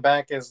bring him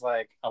back as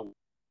like a,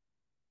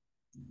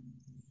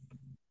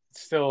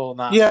 it's still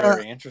not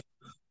very interesting.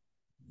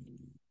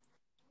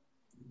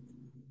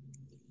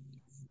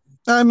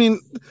 I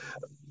mean,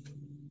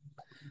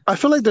 I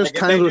feel like there's Like if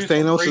times they where do some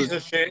Thanos Frieza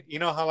is. shit, you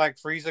know how like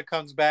Frieza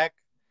comes back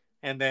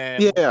and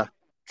then Yeah,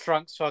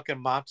 Trunks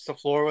fucking mops the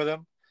floor with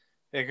him.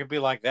 It could be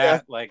like yeah.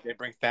 that. Like they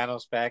bring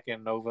Thanos back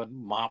and Nova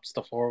mops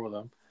the floor with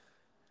him.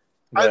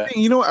 I But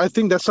think I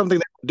think that's something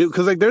they do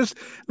because like there's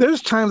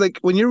times like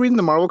when you're reading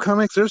the Marvel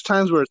comics, there's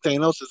times where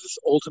Thanos is this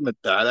ultimate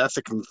badass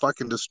that can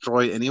fucking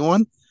destroy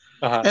anyone,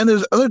 and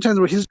there's other times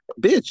where he's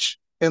a bitch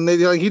and they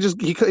like he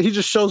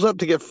just shows up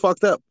to get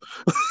fucked up.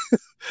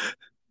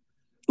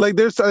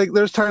 There's times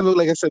where,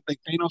 like I said, like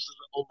Thanos is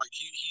like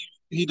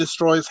he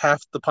destroys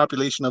half the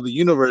population of the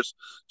universe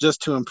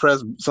just to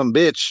impress some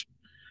bitch.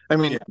 I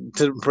mean, yeah,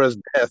 to impress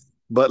Death,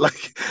 but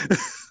like.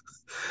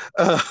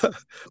 Uh,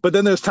 but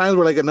then there's times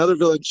where like another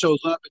villain shows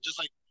up and just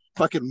like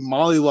fucking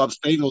mollywops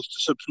Thanos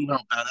just to prove how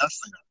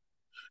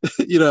badass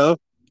they are.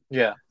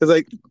 yeah, It's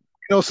like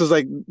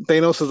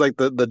Thanos is like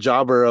the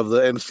jobber of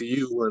the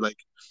MCU, where like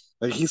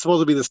he's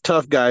supposed to be this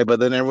tough guy, but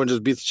then everyone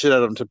just beats the shit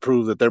out of him to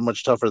prove that they're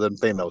much tougher than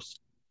Thanos.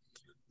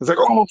 It's like,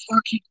 oh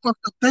fuck, he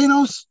fucked up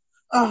Thanos.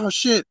 Oh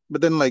shit!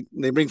 But then like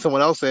they bring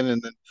someone else in,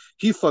 and then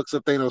he fucks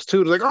up Thanos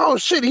too. It's like, oh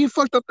shit, he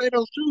fucked up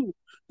Thanos too.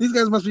 These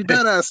guys must be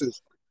badasses.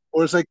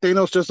 Or it's like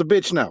Thanos just a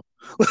bitch now.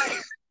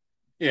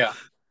 yeah.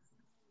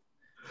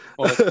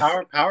 Well, it's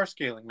power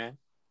scaling, man.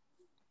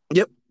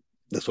 Yep,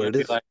 that's what You it know,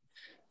 be is.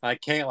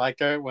 like King, like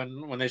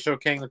when they show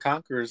King the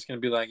Conqueror, it's gonna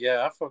be like,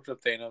 yeah, I fucked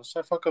up Thanos.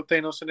 I fuck up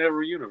Thanos in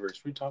every universe.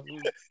 We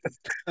talking.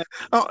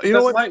 Oh, you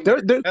know That's what? light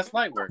work. That's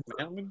light work,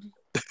 man.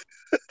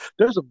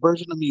 There's a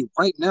version of me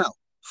right now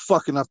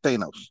fucking up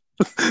Thanos.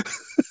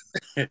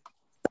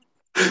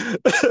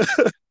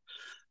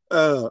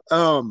 uh,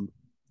 um,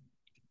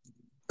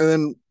 and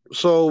then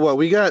so what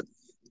we got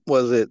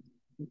was it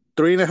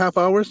 3.5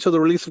 hours till the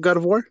release of God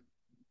of War,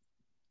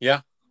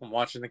 Yeah, I'm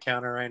watching the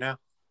counter right now.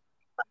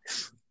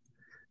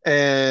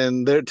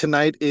 and there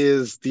tonight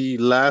is the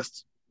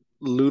last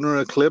lunar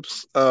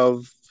eclipse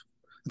of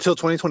until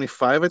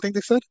 2025. I think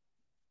they said.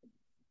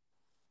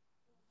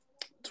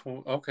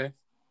 Okay,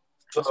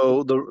 that's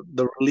So cool.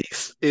 the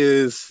release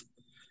is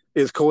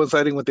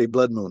coinciding with a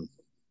blood moon,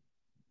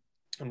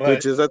 But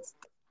which is that's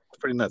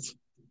pretty nuts.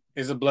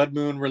 is a blood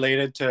moon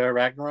related to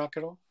Ragnarok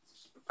at all?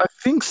 I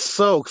think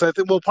so because I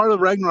think part of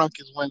Ragnarok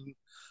is when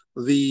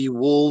the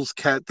wolves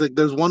cat. Like,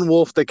 there's one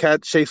wolf that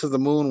chases the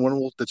moon, one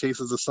wolf that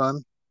chases the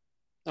sun.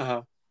 Uh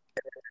huh.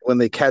 When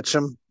they catch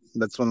him,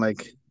 that's when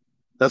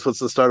that's what's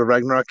the start of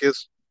Ragnarok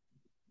is.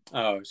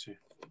 Oh, I see.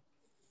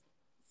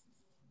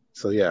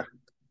 So yeah,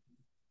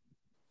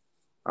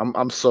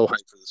 I'm so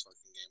hyped for this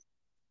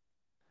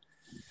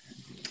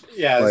fucking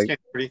Yeah, game. it's Like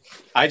getting pretty.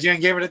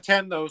 IGN gave it a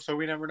 10 though, so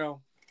we never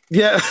know.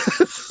 yeah,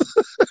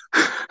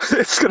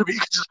 it's gonna be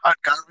just hot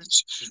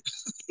garbage.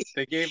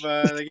 They gave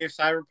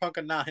Cyberpunk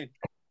a 9.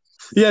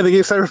 Yeah, they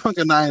gave Cyberpunk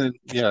a 9, and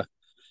yeah.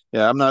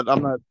 I'm not.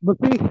 But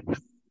see,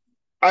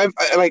 I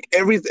like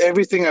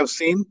everything I've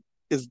seen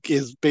is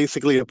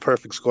basically a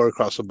perfect score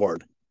across the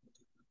board.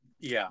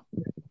 Yeah,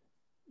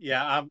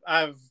 yeah.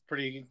 I've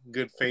pretty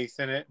good faith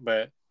in it,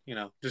 but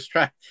just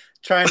try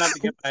not to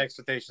get my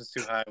expectations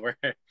too high. Where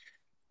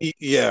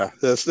Yeah,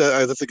 that's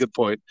a good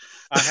point.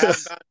 I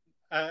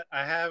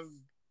have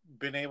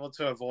been able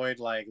to avoid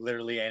like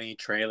literally any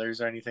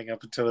trailers or anything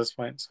up until this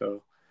point,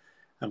 so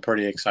I'm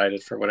pretty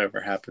excited for whatever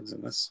happens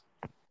in this.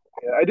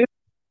 Yeah, I did.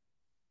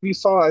 You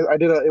saw I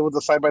did it was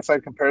a side by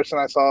side comparison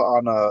I saw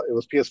on it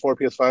was PS4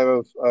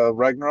 PS5 of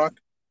Ragnarok.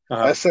 I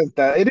Uh-huh. sent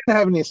that. It didn't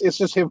have any. It's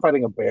just him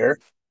fighting a bear.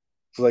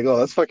 It's like, oh,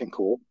 that's fucking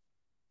cool.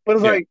 But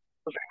it's Yeah, like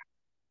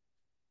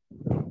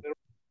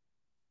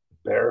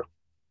bear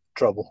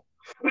trouble.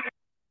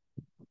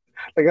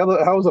 Like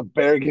how was a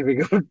bear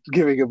giving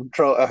him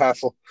a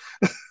hassle?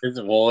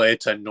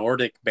 it's a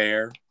Nordic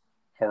bear,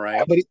 all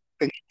right.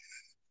 But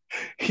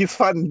he's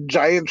fighting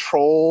giant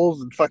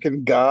trolls and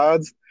fucking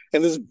gods,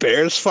 and this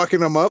bear's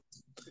fucking him up.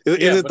 Is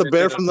Yeah, it but the is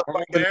bear it a from the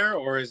normal fucking? bear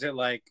or is it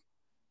like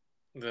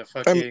the I mean,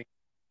 fucking?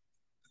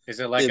 Is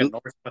it like a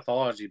Norse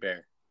mythology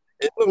bear?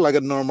 it looked like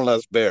a normal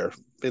ass bear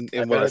I in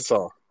what bet I it.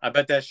 saw. I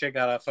bet that shit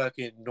got a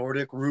fucking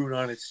Nordic rune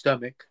on its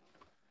stomach.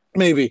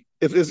 Maybe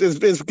if it's got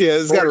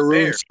a Thor's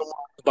rune bear. somewhere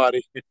on his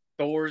body. It's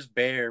Thor's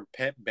bear,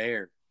 pet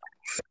bear.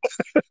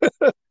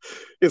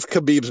 It's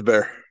Khabib's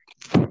bear.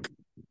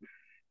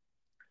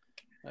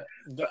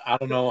 I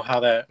don't know how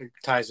that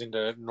ties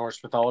into Norse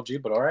mythology,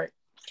 but all right.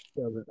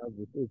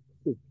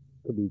 It's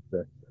Khabib's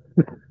bear.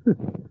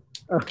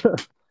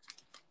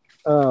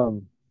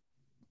 Um,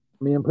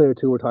 Me and player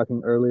two were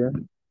talking earlier,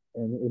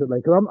 and it was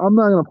like, 'cause I'm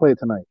not gonna play it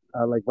tonight.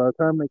 Like by the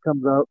time it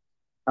comes out,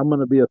 I'm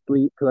gonna be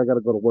asleep because I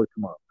gotta go to work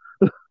tomorrow.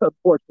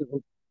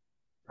 Unfortunately,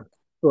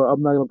 so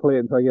I'm not gonna play it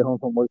until I get home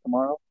from work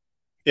tomorrow.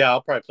 Yeah,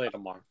 I'll probably play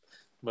tomorrow.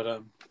 But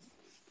I'm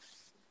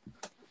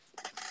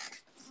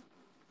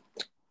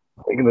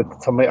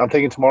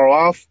taking tomorrow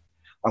off.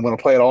 I'm gonna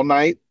play it all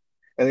night.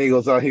 And then he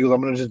goes, I'm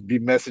gonna just be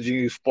messaging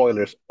you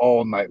spoilers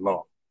all night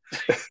long.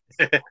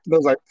 And I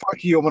was like,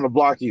 fuck you, I'm gonna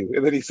block you.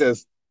 And then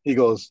he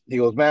goes,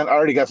 man, I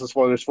already got some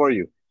spoilers for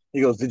you.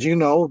 He goes, did you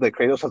know that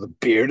Kratos has a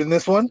beard in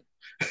this one?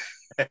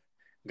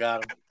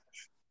 got him.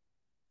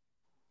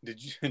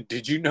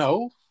 Did you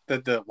know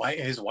that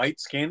his white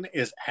skin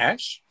is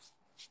ash?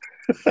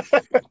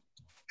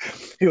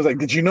 He was like,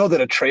 did you know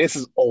that Atreus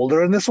is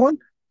older in this one?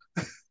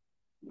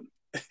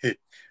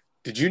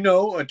 Did you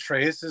know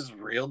Atreus's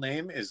real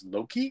name is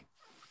Loki?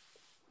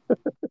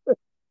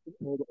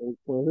 All the old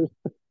spoilers.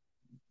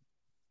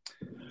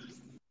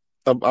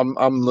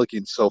 I'm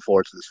looking so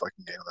forward to this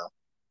fucking game though.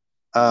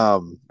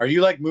 Are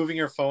you like moving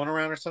your phone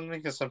around or something?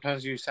 Because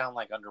sometimes you sound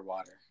like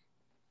underwater.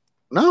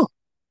 No,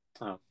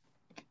 Oh,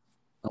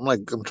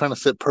 I'm trying to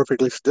sit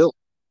perfectly still.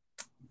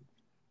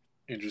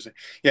 interesting.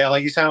 Yeah,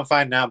 like you sound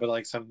fine now, but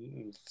like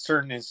some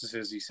certain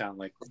instances you sound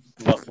like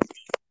muffled.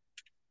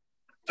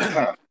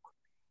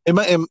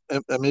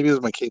 Maybe it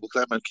was my cable. 'Cause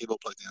I have my cable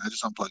plugged in. I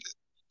just unplugged it,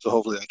 so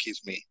hopefully that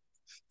keeps me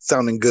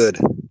sounding good.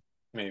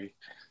 Maybe.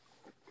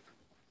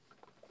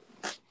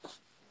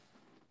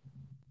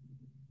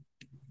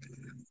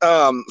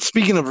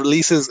 Speaking of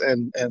releases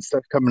and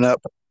stuff coming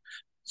up,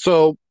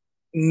 so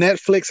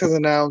Netflix has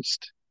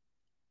announced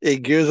a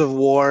Gears of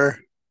War.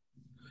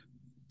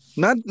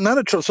 Not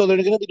a so they're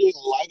going to be doing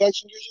live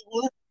action Gears of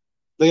War.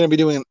 They're going to be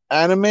doing an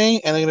anime,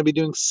 and they're going to be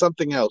doing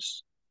something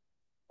else,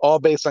 all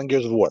based on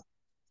Gears of War.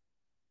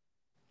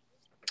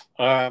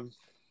 I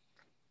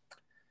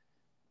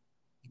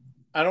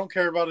don't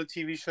care about a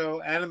TV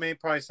show. Anime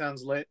probably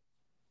sounds lit.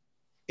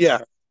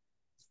 Yeah.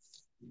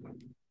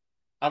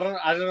 I don't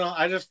know.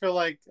 I just feel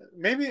like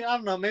maybe I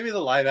don't know. Maybe the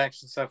live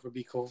action stuff would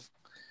be cool,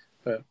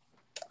 but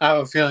I have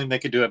a feeling they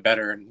could do it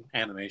better in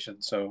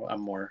animation. So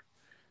I'm more.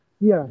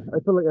 Yeah, I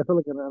feel like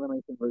an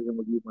animation version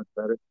would be much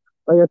better.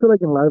 Like I feel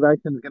like in live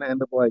action it's gonna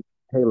end up like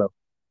Halo.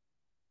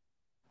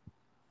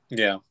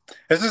 Yeah,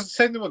 it's just the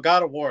same thing with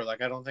God of War.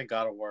 Like I don't think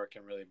God of War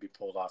can really be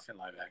pulled off in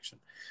live action,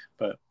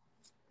 but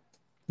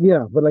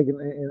Yeah, but like in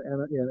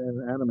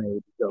anime, it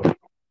would be dope.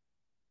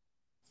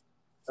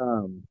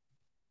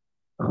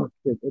 Oh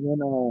shit, and then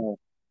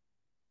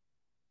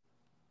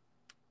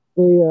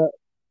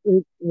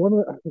they one of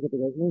I forget the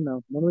guy's name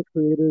now. One of the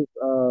creators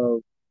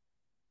of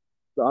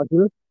the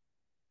Oculus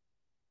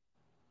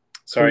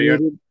sorry, you're.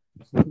 created.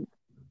 Can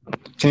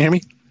you hear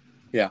me?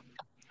 Yeah.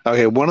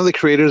 Okay. One of the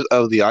creators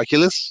of the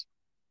Oculus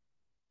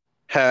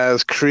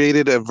has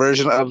created a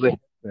version of the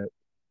headset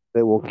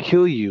that will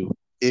kill you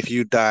if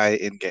you die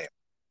in game.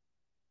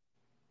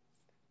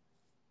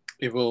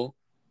 It will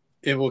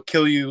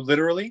kill you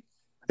literally.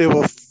 It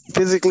will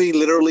physically,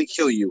 literally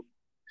kill you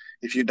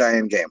if you die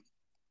in game.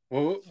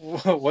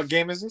 What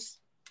game is this?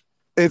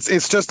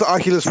 It's just the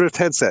Oculus Rift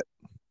headset,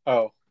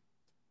 Oh,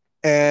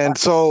 and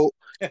so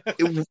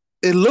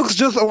it looks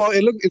just well.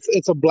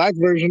 It's a black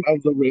version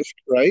of the Rift,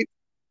 right?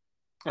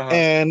 uh-huh.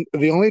 And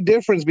the only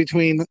difference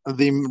between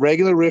the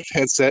regular Rift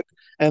headset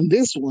and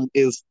this one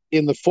is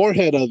in the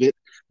forehead of it.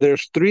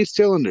 There's 3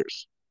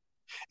 cylinders,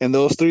 and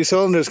those 3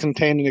 cylinders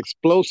contain an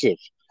explosive.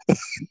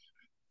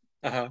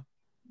 Uh-huh.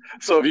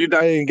 So if you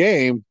die in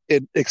game,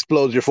 it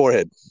explodes your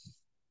forehead.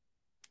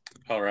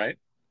 All right.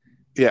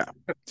 Yeah.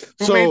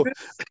 Who So made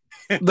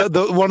this?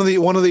 the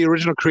one of the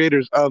original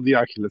creators of the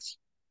Oculus.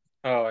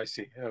 Oh, I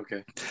see.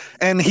 Okay.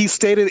 And he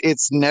stated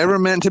it's never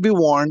meant to be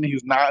worn.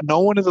 He's not.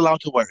 No one is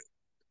allowed to wear it.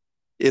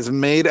 It's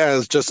made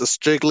as just a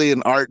strictly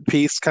an art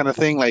piece kind of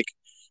thing, like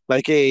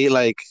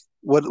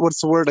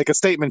what's the word? Like a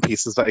statement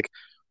piece. It's like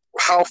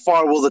how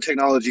far will the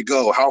technology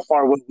go? How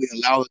far will we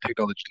allow the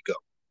technology to go?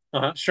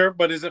 Uh-huh. Sure,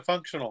 but is it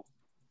functional?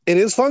 It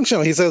is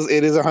functional. He says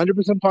it is 100%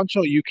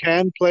 functional. You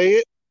can play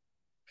it,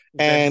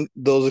 and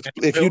those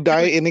if you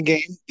die in a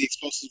game, the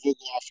explosives will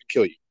go off and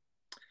kill you.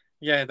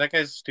 Yeah, that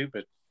guy's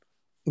stupid.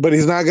 But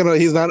he's not gonna.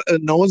 He's not.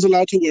 No one's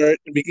allowed to wear it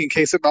in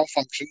case it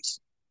malfunctions.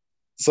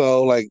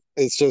 So like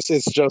it's just a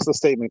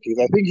statement piece.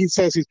 I think he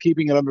says he's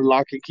keeping it under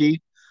lock and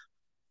key,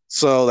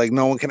 so like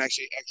no one can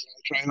actually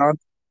try it on.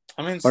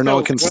 I mean, or still, no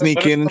one can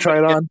sneak in and try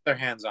it on. Their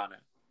hands on it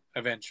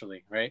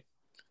eventually, right?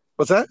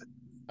 What's that?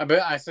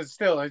 I said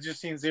still, it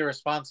just seems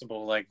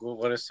irresponsible. Like,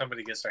 what if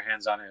somebody gets their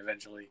hands on it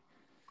eventually?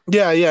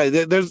 Yeah.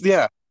 There's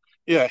yeah.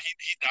 He dies and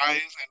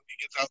he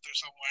gets out there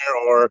somewhere,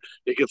 or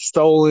it gets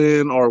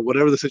stolen, or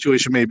whatever the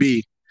situation may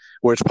be,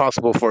 where it's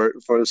possible for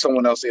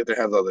someone else to get their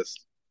hands on this.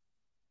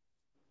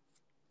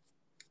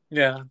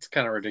 Yeah, it's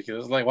kind of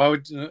ridiculous. Like, why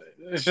would?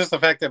 It's just the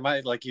fact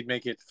that you'd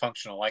make it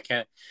functional. Why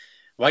can't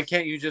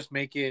you just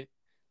make it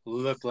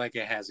look like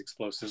it has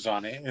explosives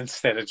on it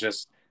instead of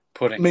just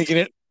making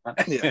it? on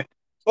it? Yeah.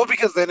 Well,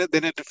 because then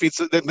it defeats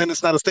it. Then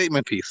it's not a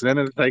statement piece. Then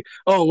it's like,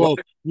 oh Well, well,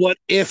 what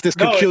if this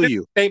could no, it kill is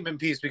you? a statement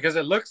piece because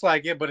it looks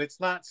like it, but it's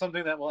not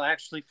something that will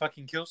actually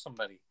fucking kill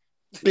somebody.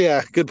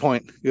 Yeah, good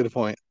point. Good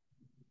point.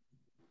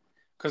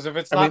 Because if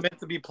it's I not mean, meant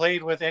to be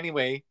played with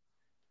anyway,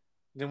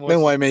 then then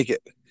what's why make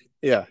it?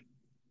 Yeah,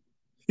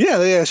 yeah.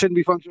 It shouldn't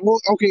be functional. Well,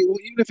 okay. Well,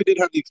 even if it did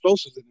have the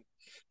explosives in it,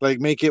 like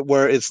make it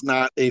where it's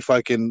not a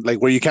fucking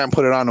like where you can't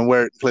put it on and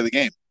wear it and play the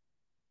game.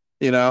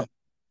 You know.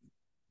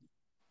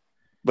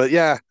 But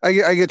yeah, I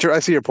get your. I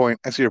see your point.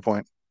 I see your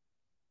point.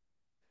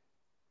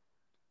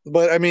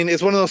 But I mean,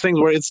 it's one of those things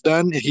where it's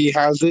done. He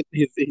has it.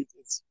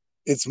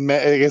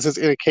 I guess it's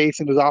in a case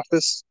in his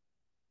office.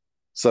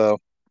 So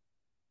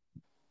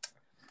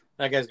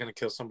that guy's gonna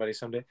kill somebody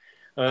someday.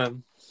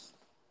 Um,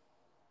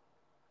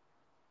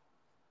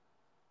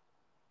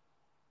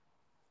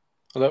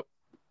 Hello.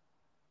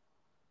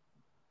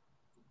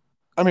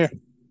 I'm here.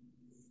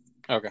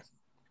 Okay.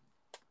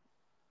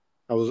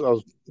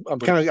 I'm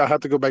kind of. I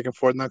have to go back and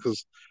forth now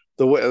because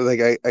the way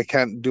like I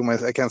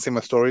can't say my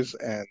stories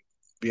and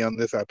be on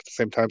this app at the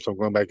same time. So I'm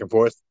going back and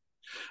forth.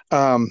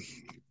 Um,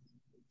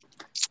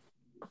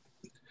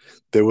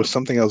 there was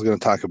something I was going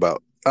to talk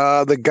about.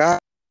 The guy.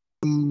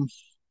 Oh,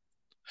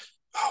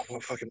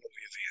 what fucking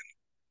movie is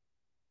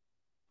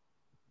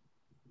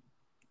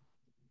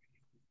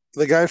he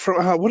in? The guy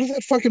from what is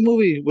that fucking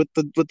movie with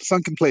the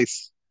sunken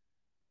place?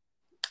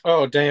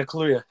 Oh, Daniel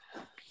Kaluuya.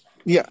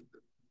 Yeah,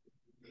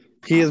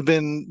 he's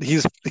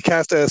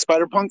cast as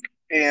Spider Punk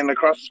in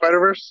Across the Spider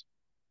Verse.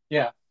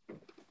 Yeah.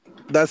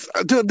 That's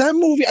dude, that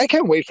movie. I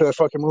can't wait for that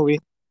fucking movie.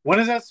 When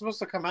is that supposed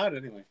to come out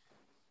anyway?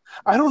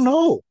 I don't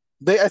know.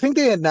 I think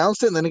they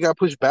announced it and then it got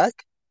pushed back.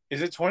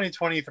 Is it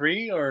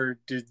 2023 or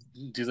do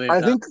they I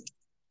not? think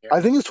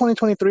I think it's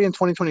 2023 and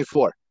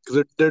 2024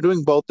 because they're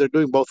doing both. They're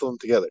doing both of them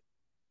together.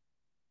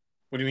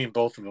 What do you mean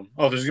both of them?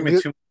 Oh, there's gonna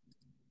be two.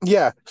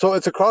 Yeah, so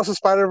it's Across the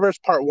Spider Verse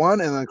Part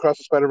One and then Across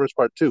the Spider Verse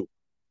Part Two.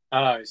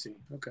 Ah, I see.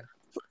 Okay.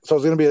 So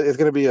it's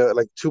gonna be a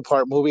like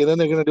 2-part movie, and then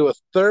they're gonna do a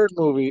third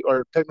movie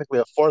or technically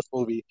a fourth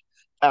movie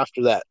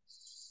after that.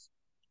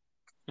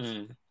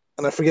 Mm.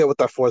 And I forget what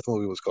that fourth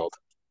movie was called.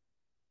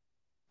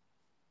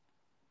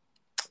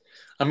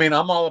 I mean,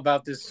 I'm all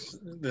about this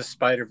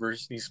Spider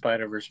Verse, these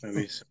Spider Verse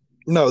movies.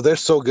 No, they're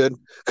so good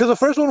because the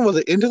first one was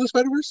Into the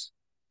Spider Verse.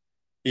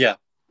 Yeah.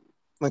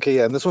 Okay,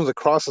 yeah, and this one's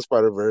Across the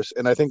Spider Verse,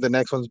 and I think the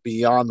next one's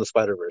Beyond the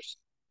Spider Verse.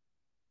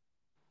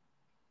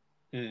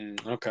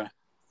 Okay.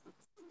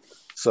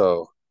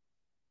 So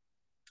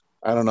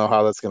I don't know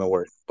how that's gonna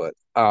work, but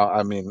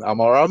I mean,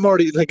 I'm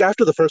already like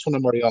after the first one,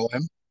 I'm already all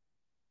in.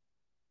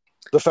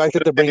 The fact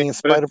that they're bringing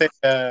What if Spider,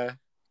 they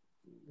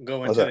go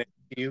what's into that?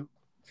 the MCU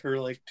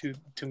for like two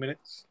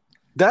minutes?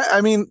 That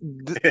I mean,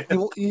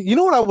 you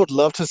know what I would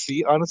love to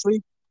see,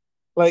 honestly.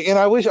 Like, and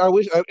it would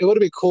have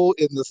been cool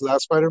in this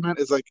last Spider-Man.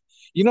 Is like,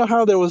 you know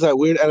how there was that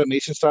weird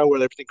animation style where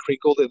everything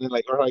crinkled and then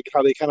like, or like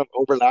how they kind of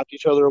overlapped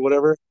each other or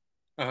whatever.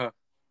 Uh-huh.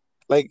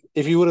 Like,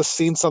 if you would have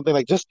seen something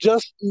like just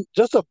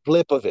a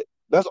blip of it.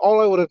 That's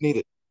all I would have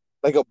needed.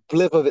 Like a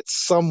blip of it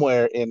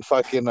somewhere in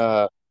fucking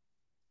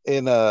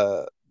in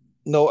no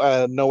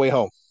way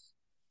home.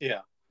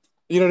 Yeah.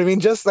 You know what I mean?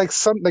 Just like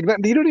some like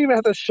that, you don't even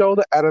have to show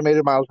the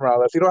animated Miles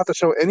Morales. You don't have to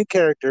show any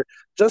character.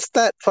 Just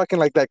that fucking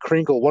like that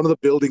crinkle. One of the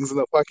buildings in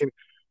the fucking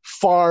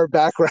far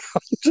background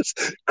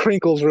just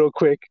crinkles real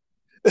quick.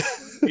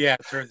 Yeah,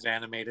 it turns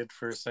animated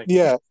for a second.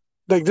 Yeah,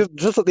 like just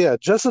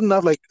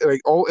enough. Like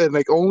oh, and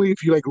like only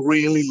if you like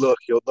really look,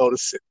 you'll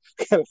notice it.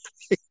 Kind of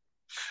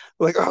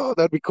like oh,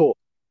 that'd be cool.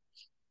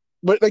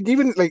 But like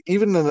even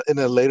in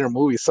a later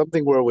movie,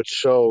 something where it would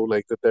show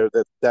like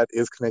that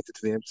is connected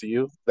to the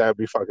MCU, that'd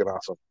be fucking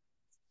awesome.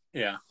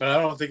 Yeah, but I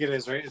don't think it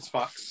is, right? It's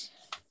Fox.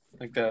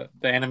 Like the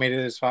animated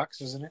is Fox,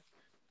 isn't it?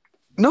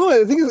 No,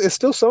 I think it's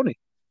still Sony.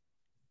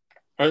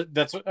 Or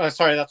that's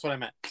sorry, that's what I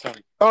meant.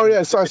 Sony. Oh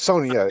yeah, sorry,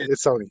 Sony. Yeah,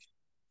 it's Sony.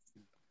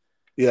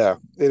 Yeah,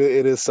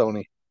 it is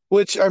Sony.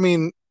 Which I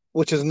mean,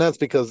 which is nuts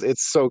because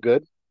it's so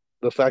good.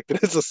 The fact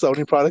that it's a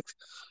Sony product.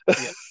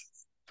 Yeah.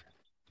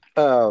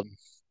 um,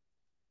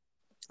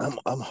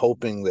 I'm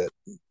hoping that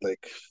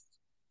like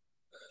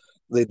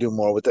they do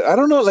more with it. I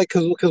don't know, like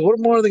because what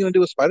more are they gonna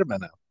do with Spider-Man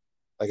now?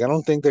 Like I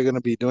don't think they're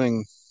gonna be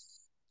doing.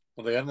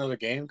 Well, they got another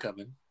game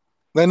coming.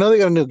 I know they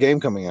got a new game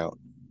coming out,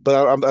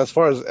 but as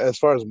far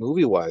as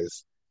movie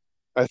wise,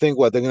 I think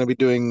what they're gonna be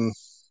doing.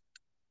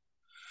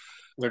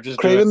 They're just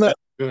Craven the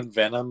doing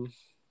Venom.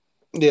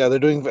 yeah they're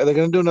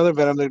gonna do another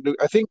Venom.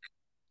 I think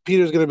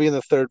Peter's gonna be in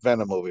the third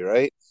Venom movie,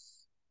 right?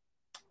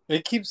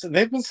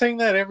 They've been saying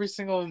that every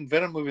single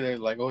Venom movie. They're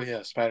like, oh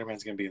yeah, Spider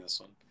Man's gonna be in this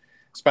one.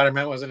 Spider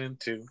Man wasn't in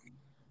two.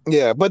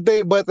 Yeah, but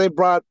they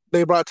brought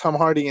Tom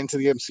Hardy into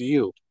the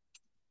MCU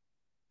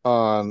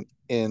on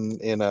in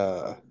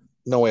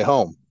No Way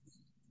Home.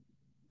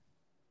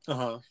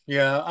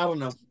 Yeah, I don't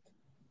know.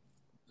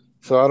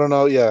 So I don't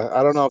know. Yeah,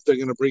 I don't know if they're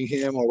gonna bring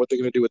him or what they're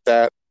gonna do with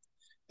that.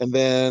 And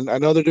then I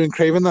know they're doing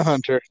Craven the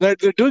Hunter. They're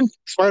doing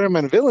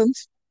Spider-Man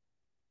villains.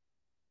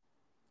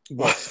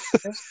 What?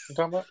 You're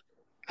talking about?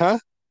 Huh?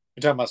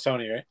 You're talking about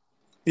Sony, right?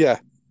 Yeah.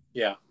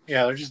 Yeah,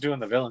 they're just doing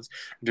the villains.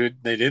 Dude,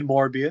 they did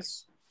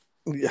Morbius.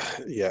 Yeah,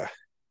 yeah.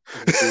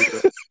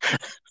 Dude,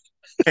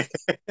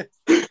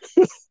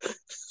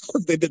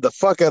 They did the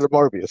fuck out of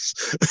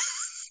Morbius.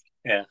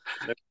 yeah,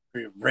 they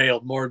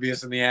railed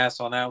Morbius in the ass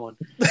on that one.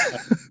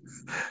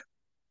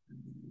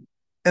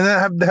 And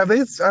then have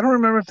they? I don't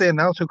remember if they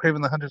announced who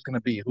Craven the Hunter is going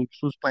to be.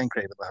 Who's playing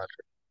Craven the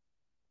Hunter?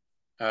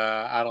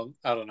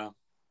 I don't know.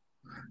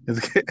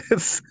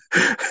 It's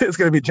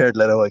going to be Jared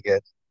Leto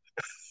again.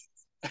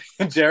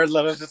 Jared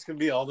Leto's just gonna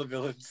be all the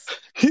villains.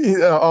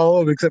 All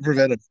of them except for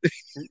Venom.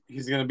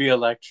 He's gonna be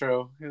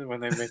Electro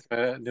when they make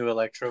a new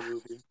Electro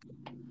movie.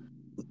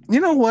 You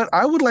know what?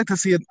 I would like to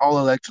see an all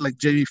Electro, like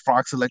Jamie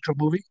Foxx Electro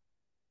movie.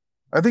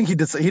 I think he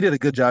did a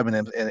good job in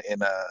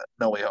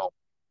No Way Home.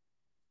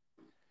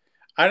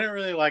 I didn't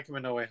really like him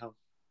in No Way Home.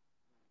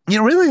 You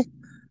know, really?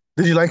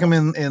 Did you like him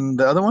in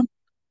the other one?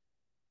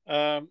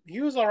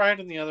 He was all right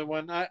in the other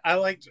one. I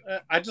liked.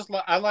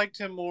 I liked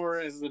him more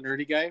as the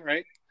nerdy guy,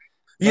 right?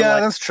 But Yeah,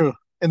 like, that's true.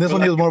 In this but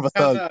one, he like, was it more was of a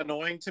kind thug. of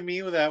annoying to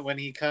me that when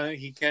he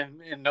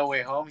came in No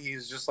Way Home,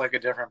 he's just like a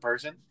different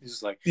person. He's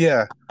just like,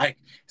 Yeah,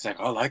 he's like,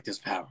 oh, I like this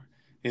power.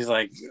 He's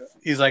like,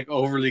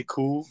 overly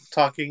cool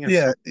talking and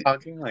yeah,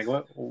 talking. Like,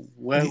 what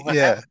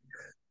yeah. happened?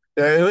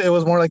 Yeah, it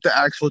was more like the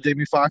actual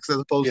Jamie Foxx as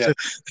opposed Yeah. to.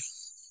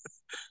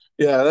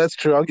 Yeah, that's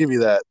true. I'll give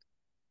you that.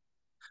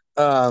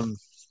 Um,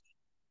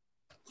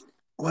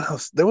 what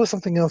else? There was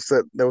something else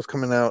that was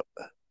coming out.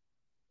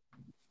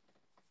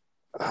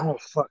 Oh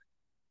fuck!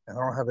 I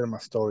don't have it in my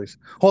stories.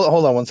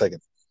 Hold on 1 second.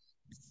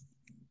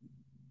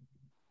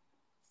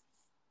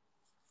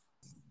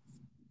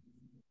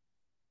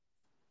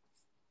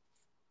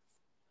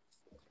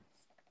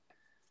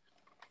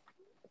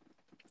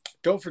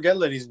 Don't forget,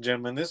 ladies and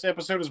gentlemen, this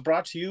episode is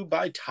brought to you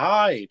by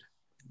Tide.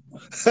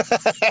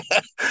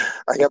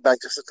 I got back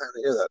just in time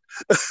to hear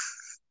that.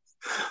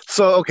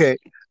 So okay,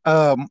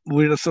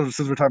 we're just sort of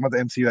since we're talking about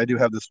the MCU, I do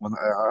have this one.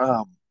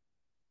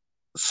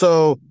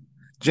 So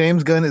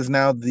James Gunn is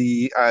now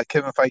the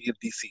Kevin Feige of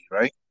DC,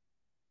 right?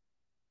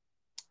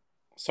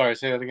 Sorry,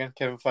 say that again.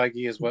 Kevin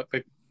Feige is what?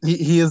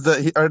 He is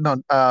or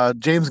no,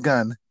 James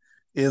Gunn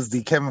is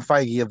the Kevin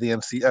Feige of the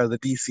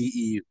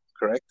DCEU,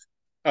 correct?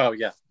 Oh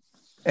yeah,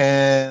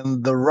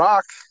 And The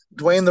Rock,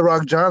 Dwayne The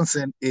Rock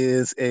Johnson,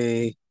 is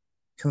a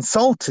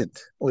consultant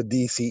with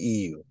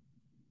DCEU.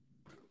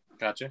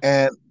 gotcha.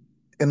 And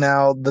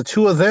now the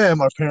two of them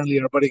apparently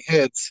are butting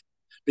heads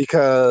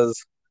because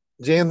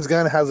James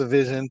Gunn has a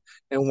vision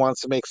and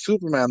wants to make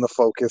Superman the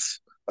focus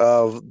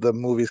of the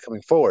movies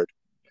coming forward,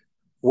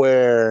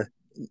 where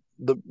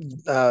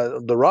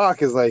the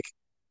Rock is like,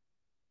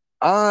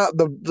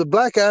 the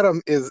Black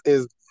Adam is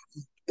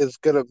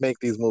gonna make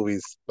these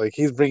movies. Like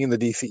he's bringing the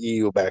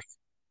DCEU back,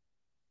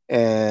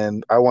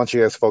 and I want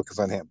you guys to focus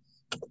on him.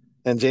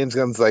 And James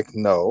Gunn's like,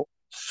 no,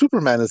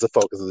 Superman is the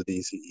focus of the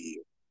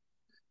DCEU.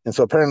 And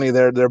so apparently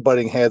they're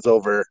butting heads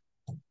over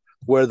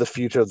where the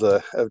future of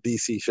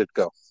DC should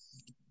go.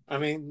 I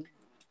mean,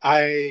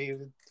 I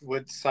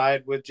would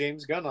side with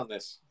James Gunn on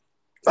this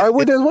I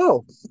would as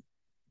well.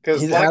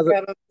 because He Black has a,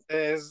 Adam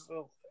is.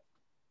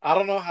 I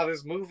don't know how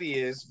this movie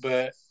is,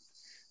 but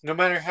no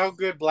matter how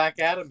good Black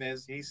Adam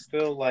is, he's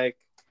still like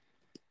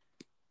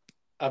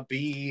a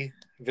B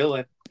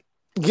villain.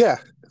 yeah,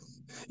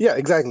 yeah,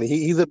 exactly.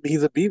 He's a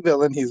B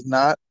villain. He's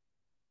not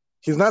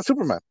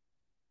Superman.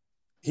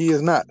 He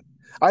is not.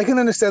 I can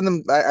understand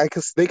them. I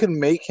cause they can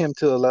make him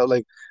to a level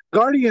like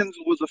Guardians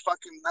was a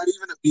fucking not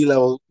even a B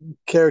level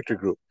character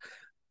group.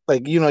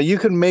 Like you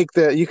can make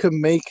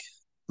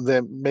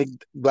them make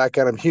Black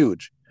Adam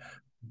huge,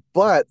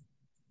 but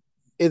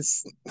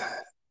it's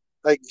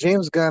like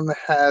James Gunn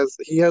has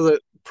a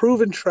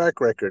proven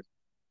track record.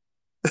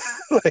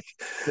 like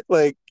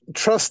like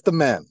trust the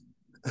man.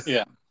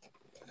 Yeah,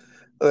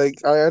 Like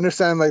I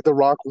understand like The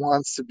Rock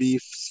wants to be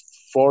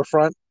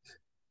forefront.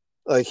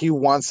 Like he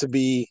wants them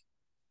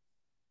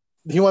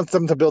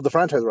to build the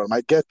franchise around him.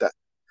 I get that.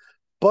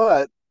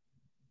 But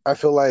I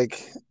feel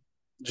like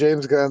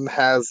James Gunn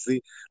has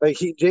the like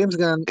he James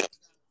Gunn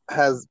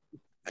has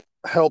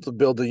helped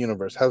build the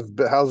universe, has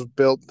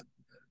built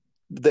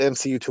the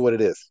MCU to what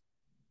it is.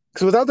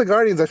 Because without the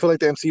Guardians, I feel like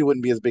the MCU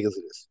wouldn't be as big as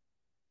it is.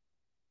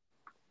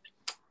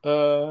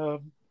 uh,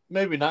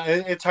 maybe not.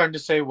 It's hard to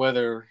say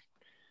whether.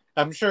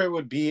 I'm sure it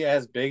would be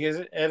as big as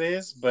it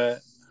is,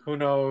 but who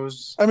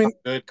knows I how mean,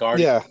 good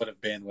Guardian yeah, would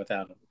have been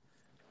without him.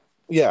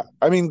 yeah.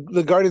 I mean,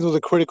 the Guardians was a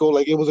critical,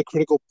 like it was a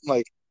critical,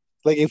 like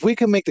if we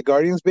can make the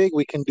Guardians big,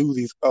 we can do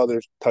these other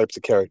types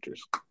of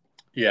characters,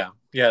 Yeah,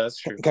 that's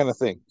true. kind of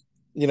thing.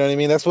 You know what I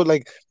mean? That's what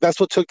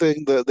took the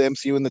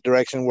MCU in the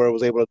direction where it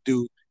was able to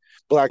do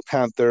Black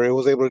Panther. It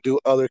was able to do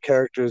other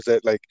characters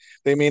that like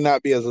they may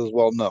not be as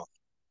well known.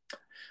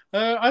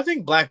 I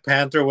think Black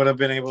Panther would have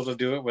been able to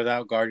do it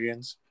without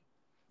Guardians.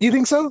 You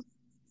think so?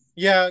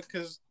 Yeah,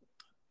 because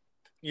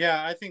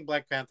I think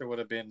Black Panther would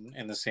have been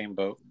in the same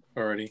boat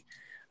already.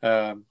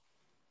 Um,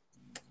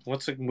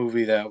 what's a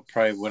movie that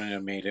probably wouldn't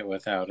have made it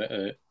without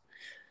it?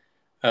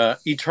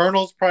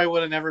 Eternals probably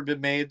would have never been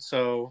made,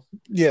 so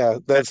Yeah,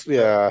 that's that's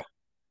yeah,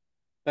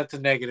 that's a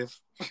negative.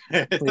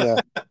 yeah.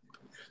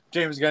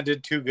 James Gunn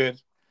did too good.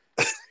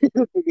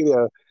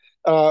 Yeah.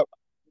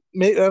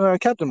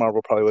 Captain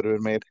Marvel probably would have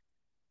been made.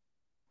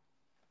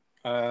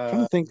 I'm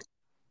trying to think.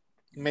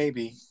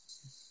 Maybe.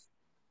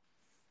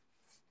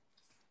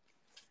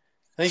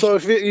 I think So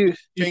if you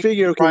Shang-Chi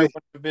figure, okay, probably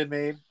wouldn't have been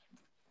made.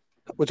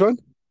 which one?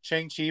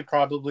 Shang-Chi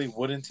probably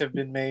wouldn't have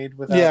been made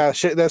without. Yeah,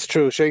 that's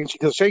true. Shang-Chi,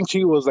 because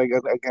Shang-Chi was like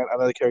again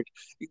another character.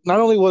 Not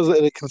only was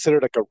it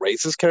considered like a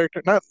racist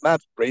character, not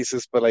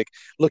racist, but like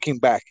looking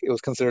back, it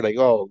was considered like,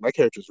 oh, my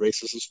character's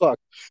racist as fuck.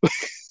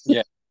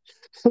 Yeah.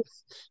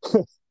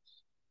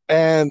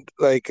 And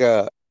like,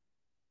 and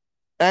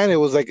it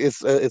was like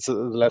it's a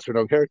lesser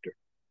known character.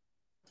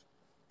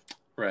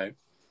 Right.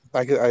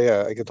 I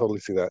could totally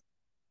see that.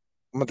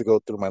 I'm going to go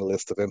through my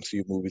list of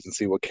MCU movies and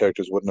see what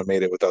characters wouldn't have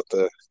made it without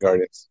the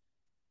Guardians.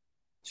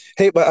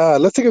 Hey,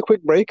 but let's take a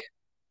quick break.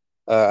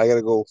 I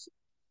gotta go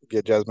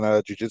get Jasmine out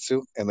of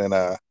jiu-jitsu, and then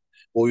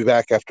we'll be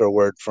back after a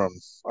word from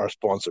our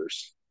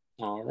sponsors.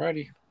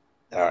 Alrighty.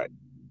 All right.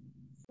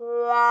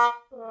 Right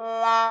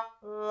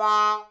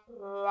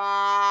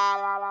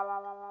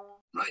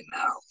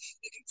now,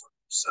 looking for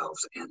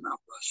themselves and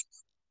Mount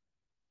Rushmore.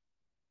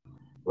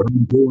 What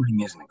I'm doing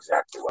isn't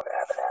exactly what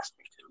Abbott asked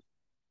me to,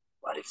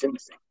 but it's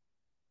interesting.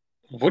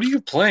 What are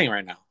you playing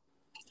right now?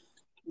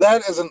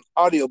 That is an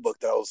audiobook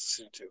that I was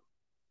listening to.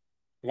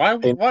 Why?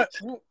 Hey,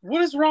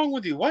 What is wrong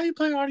with you? Why are you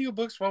playing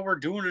audiobooks while we're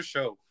doing a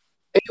show?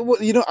 I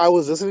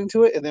was listening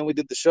to it, and then we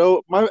did the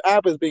show. My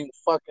app is being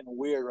fucking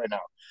weird right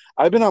now.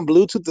 I've been on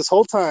Bluetooth this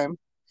whole time,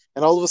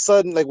 and all of a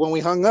sudden, like when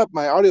we hung up,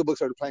 my audiobook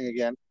started playing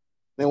again.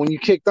 Then when you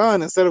kicked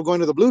on, instead of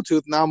going to the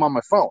Bluetooth, now I'm on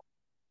my phone.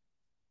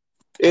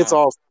 It's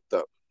all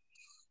fucked up.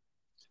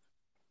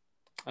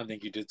 I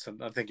think you did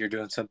some. I think you're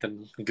doing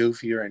something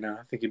goofy right now.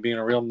 I think you're being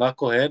a real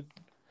knucklehead.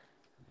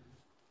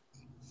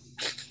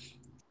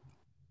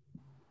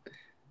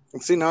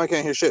 See, now I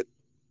can't hear shit.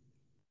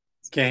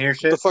 Can't hear What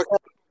shit. the fuck?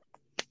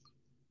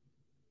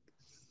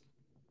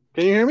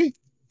 Can you hear me?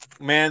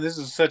 Man, this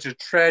is such a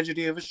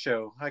tragedy of a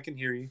show. I can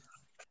hear you.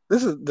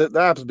 This is the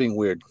app's being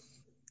weird.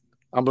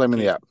 I'm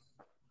blaming the app.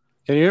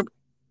 Can you hear me?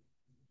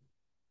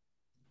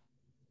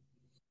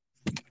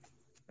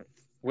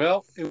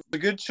 Well, it was a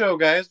good show,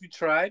 guys. We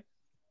tried.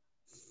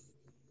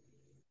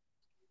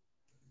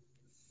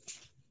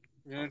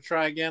 We're gonna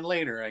try again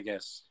later, I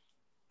guess.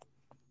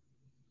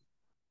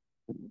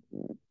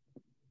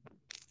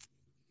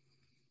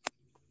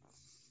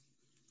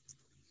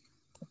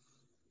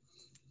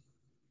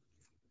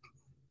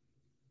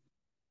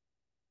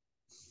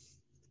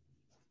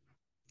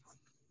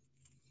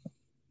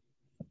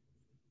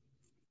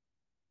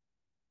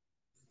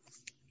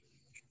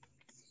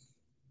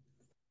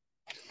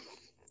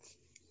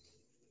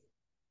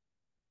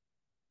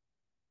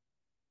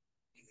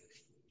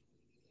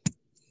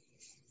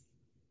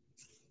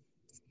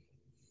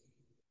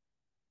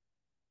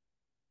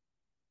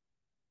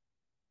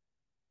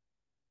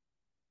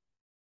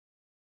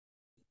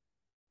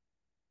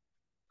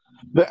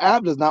 The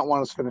app does not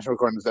want us to finish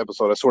recording this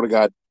episode. I swear to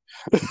God.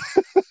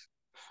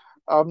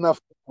 I'm not.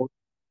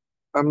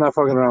 I'm not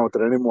fucking around with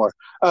it anymore.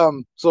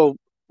 So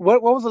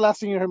what was the last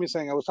thing you heard me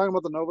saying? I was talking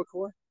about the Nova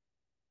Core,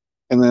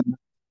 and then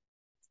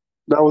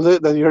that was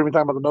it. Then you heard me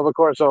talking about the Nova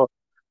Core. So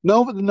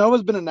the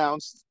Nova's been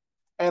announced,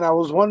 and I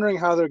was wondering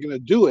how they're going to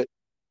do it.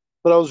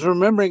 But I was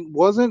remembering,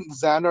 wasn't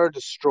Xandar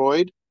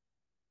destroyed?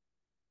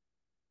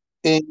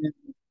 In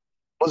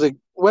was it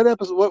what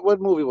episode? What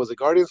movie was it?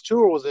 Guardians 2,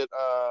 or was it?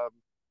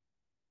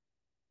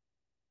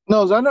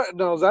 No, Xandar.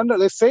 No, Xandar.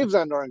 They saved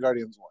Xandar in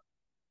Guardians 1.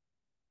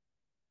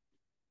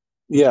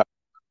 Yeah.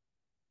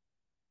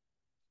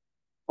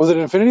 Was it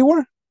Infinity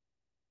War?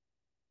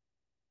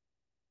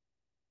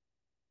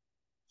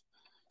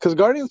 Because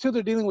Guardians 2,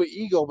 they're dealing with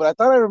Ego, but I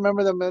thought I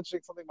remember them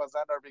mentioning something about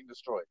Xandar being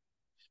destroyed.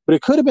 But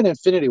it could have been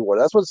Infinity War.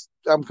 That's what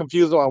I'm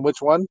confused on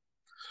which one.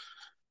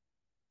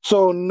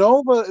 So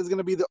Nova is going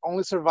to be the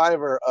only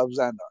survivor of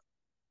Xandar.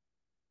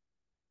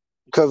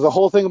 Because the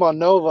whole thing about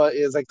Nova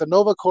is like the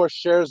Nova Core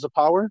shares the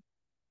power.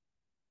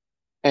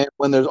 And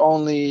when there's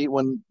only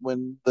when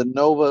the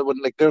Nova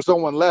when like there's no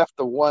one left,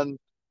 the one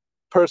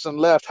person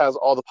left has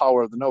all the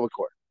power of the Nova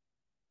Core.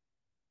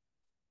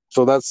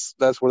 So that's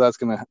what that's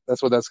gonna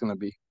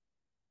be.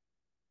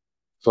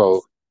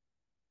 So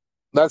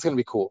that's gonna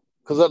be cool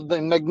because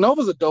like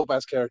Nova's a dope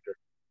ass character.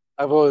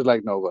 I've always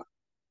liked Nova.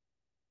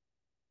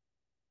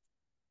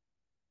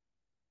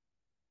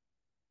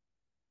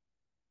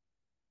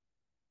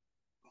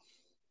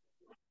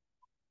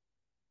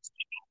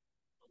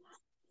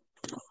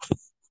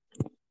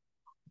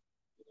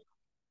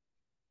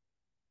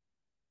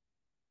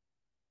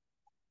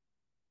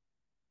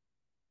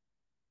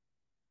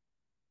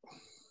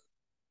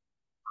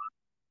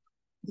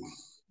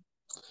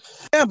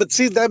 Yeah, but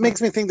see, that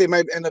makes me think they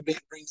might end up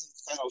bringing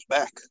Thanos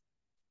back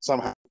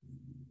somehow.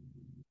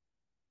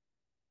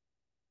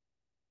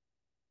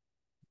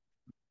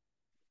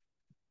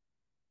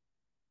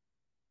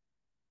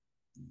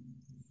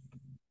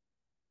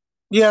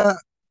 Yeah,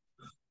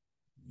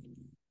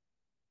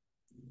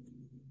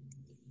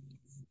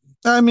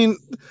 I mean,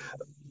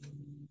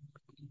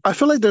 I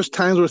feel like there's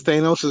times where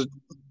Thanos is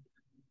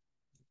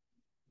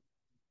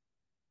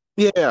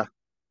Yeah,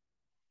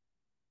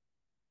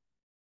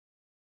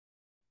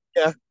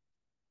 yeah.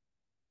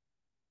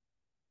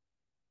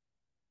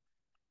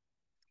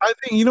 I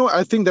think you know what?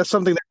 I think that's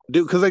something that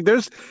do because like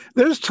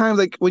there's times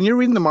like when you're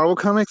reading the Marvel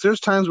comics, there's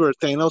times where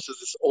Thanos is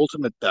this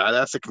ultimate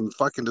badass that can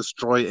fucking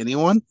destroy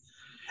anyone,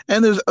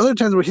 and there's other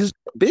times where he's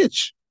a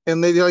bitch,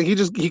 and they like he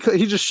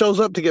just shows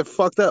up to get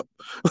fucked up.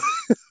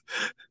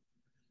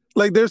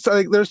 Like there's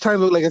times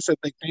where, like I said,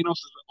 like Thanos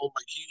is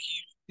like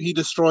he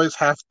destroys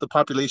half the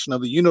population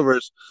of the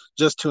universe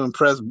just to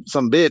impress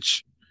some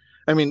bitch.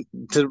 I mean,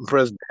 to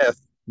impress death,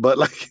 but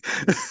like,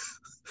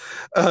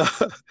 uh,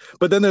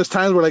 but then there's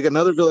times where like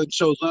another villain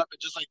shows up and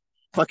just like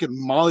fucking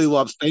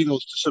mollywops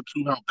Thanos just to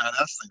prove how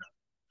badass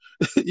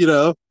they are. You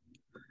know,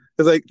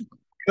 it's like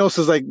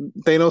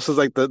Thanos is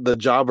like the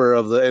jobber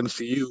of the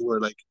MCU, where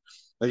like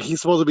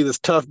he's supposed to be this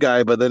tough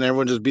guy, but then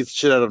everyone just beats the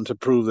shit out of him to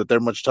prove that they're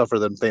much tougher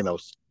than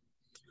Thanos.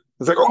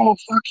 It's like, oh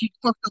fuck, he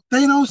fucked up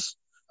Thanos.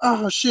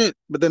 Oh shit!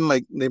 But then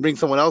like they bring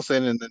someone else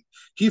in, and then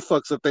he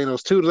fucks up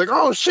Thanos too. It's like,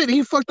 oh shit,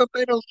 he fucked up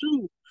Thanos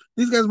too.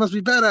 These guys must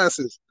be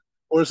badasses.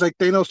 Or it's like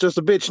Thanos just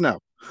a bitch now.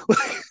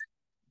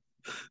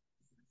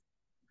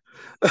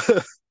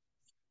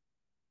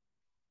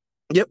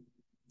 Yep,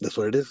 that's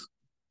what it is.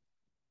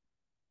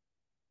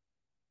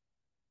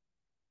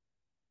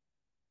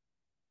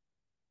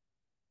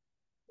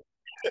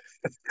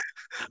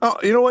 Oh,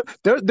 you know what?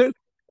 There's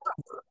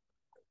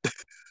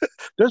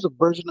a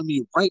version of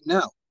me right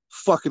now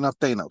fucking up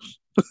Thanos.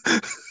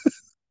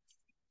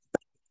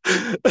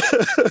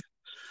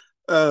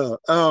 uh,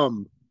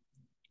 um,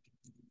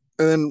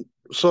 and then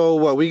so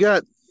what we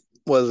got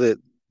was it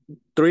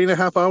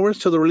 3.5 hours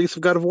to the release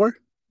of God of War,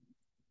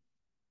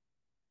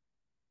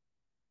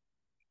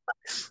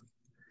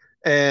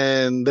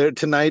 and there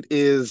tonight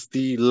is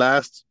the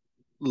last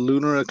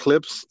lunar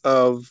eclipse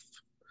of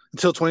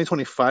until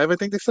 2025. I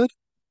think they said.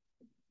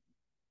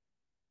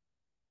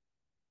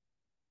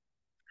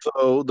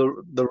 So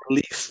the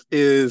release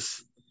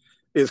is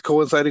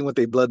coinciding with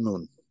a blood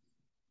moon,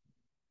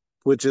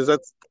 which is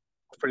that's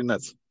pretty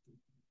nuts.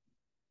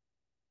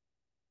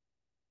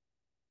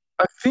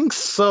 I think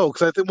so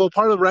because I think well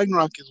part of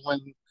Ragnarok is when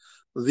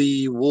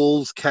the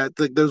wolves cat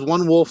like there's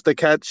one wolf that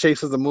cat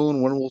chases the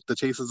moon, one wolf that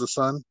chases the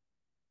sun.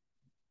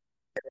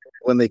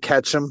 When they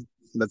catch him,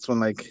 that's when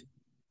like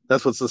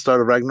that's what's the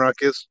start of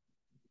Ragnarok is.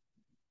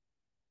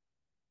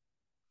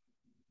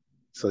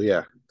 So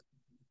yeah,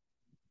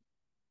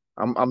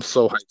 I'm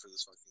so hyped for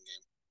this fucking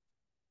game.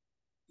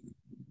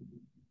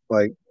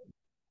 Like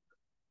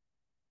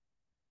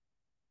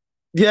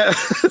yeah,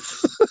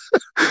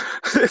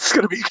 it's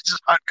gonna be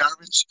just hot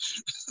garbage.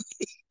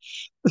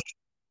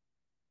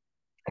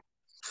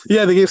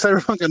 Yeah, they gave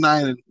Cyberpunk a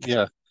 9, and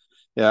yeah,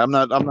 yeah. I'm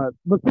not.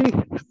 But see,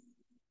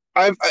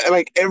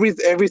 like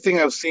everything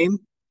I've seen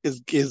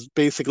is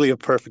basically a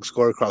perfect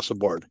score across the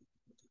board.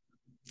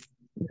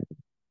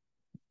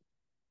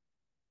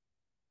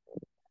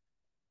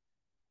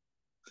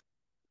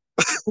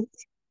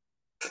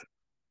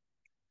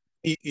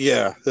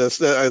 Yeah, that's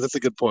a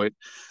good point.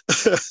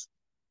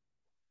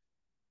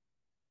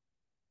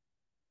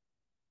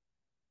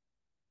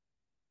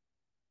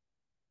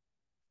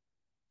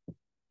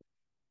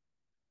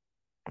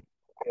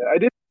 Yeah, I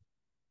did.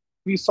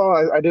 We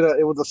saw. I did.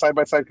 It was a side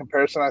by side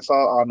comparison. I saw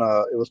on.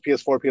 It was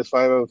PS4,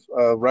 PS5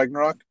 of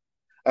Ragnarok.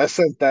 I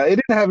sent that. It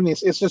didn't have any.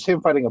 It's just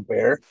him fighting a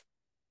bear.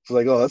 It's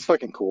like, oh, that's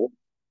fucking cool.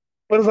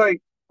 But it's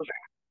like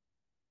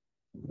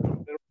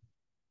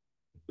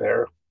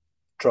bear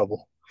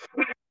trouble.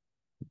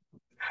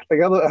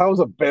 Like how was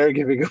a bear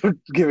giving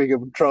him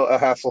a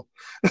hassle?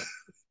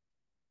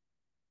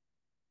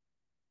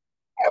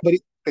 Yeah, but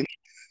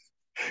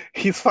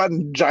he's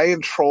fighting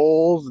giant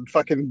trolls and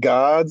fucking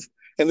gods,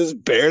 and this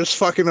bear's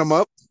fucking him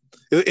up.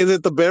 Is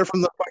it the bear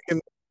from the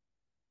fucking?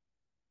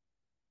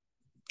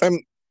 I'm.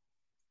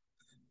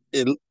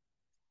 It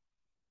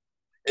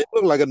it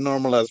looked like a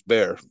normal ass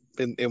bear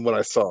in what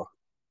I saw.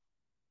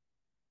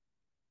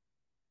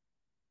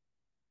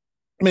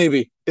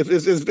 Maybe yeah,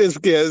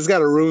 it's got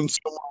to ruin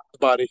someone's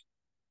body.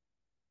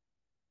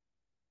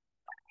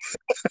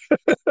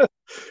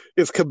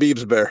 It's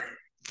Khabib's bear.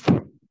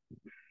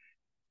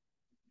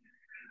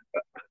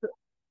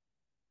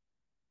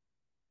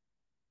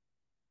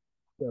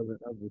 Yeah,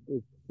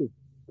 it's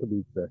to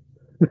be fair.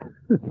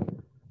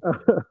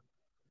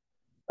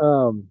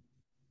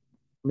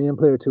 Me and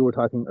player two were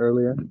talking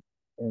earlier, and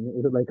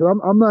it was like, 'cause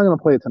I'm not gonna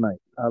play it tonight.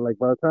 Like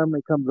by the time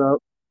it comes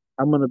out,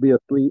 I'm gonna be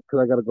asleep because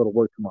I gotta go to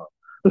work tomorrow.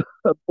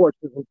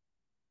 Unfortunately,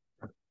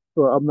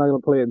 so I'm not gonna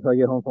play it until I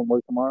get home from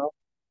work tomorrow.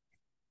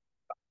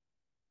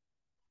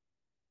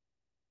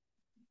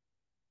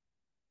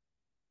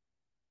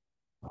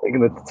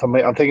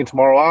 I'm taking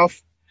tomorrow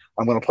off.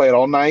 I'm gonna play it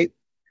all night.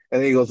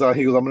 And then he goes, I'm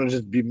gonna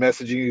just be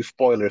messaging you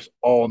spoilers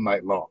all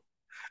night long.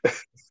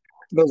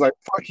 And I was like,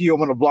 fuck you, I'm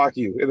gonna block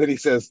you. And then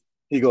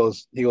he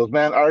goes,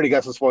 man, I already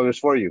got some spoilers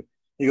for you.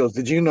 He goes,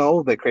 did you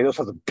know that Kratos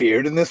has a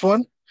beard in this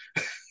one?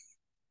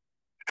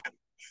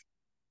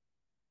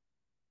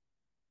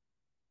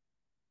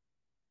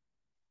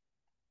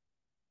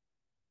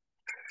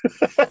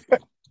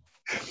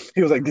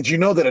 He was like, "Did you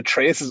know that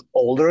Atreus is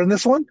older in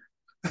this one?"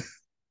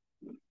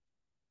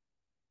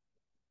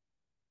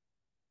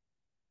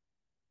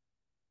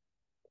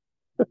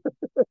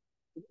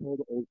 All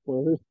the old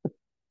spoilers.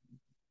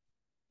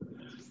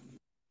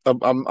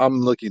 I'm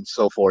looking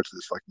so forward to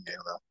this fucking game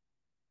though.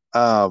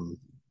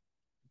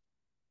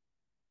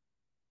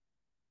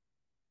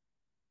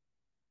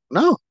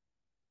 No,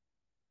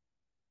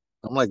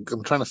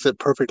 I'm trying to sit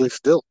perfectly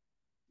still.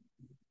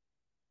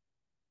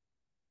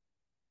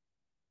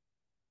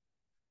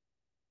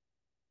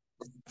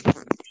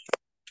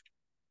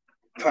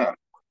 Huh.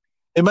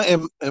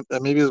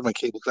 Maybe it was my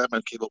cable because I have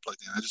my cable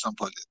plugged in. I just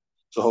unplugged it,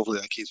 so hopefully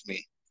that keeps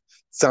me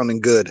sounding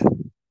good.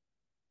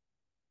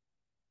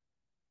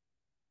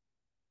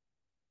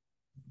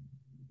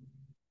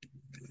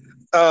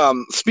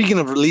 Speaking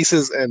of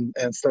releases and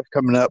stuff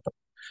coming up,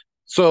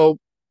 so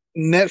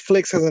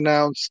Netflix has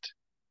announced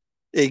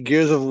a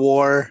Gears of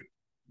War.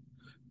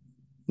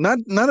 Not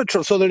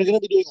a so they're going to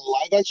be doing a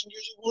live action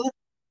Gears of War.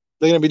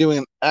 They're going to be doing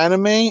an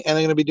anime, and they're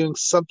going to be doing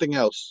something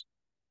else,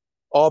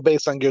 all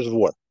based on Gears of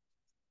War.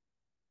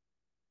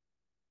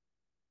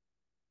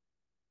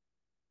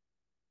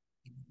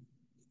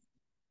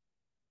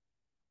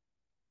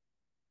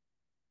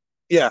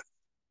 Yeah,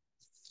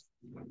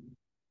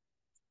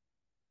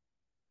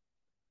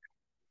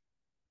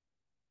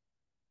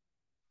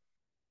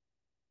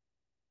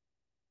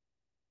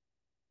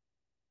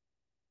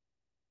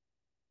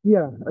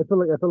 Yeah, I feel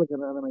like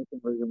an animation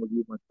version would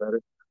be much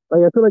better.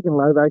 Like I feel like in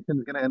live action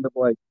it's gonna end up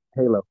like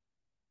Halo.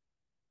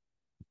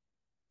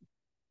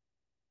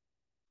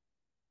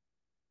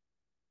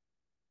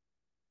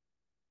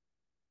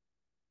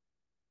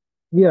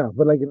 Yeah,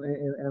 but like in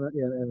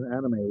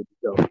anime it would be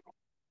dope.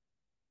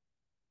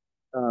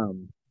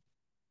 Um,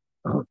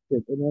 oh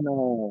shit, and then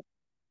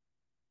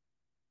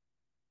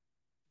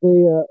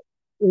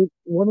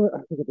one of I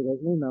forget the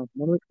guy's name now.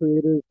 One of the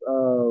creators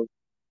of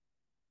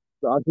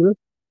the Oculus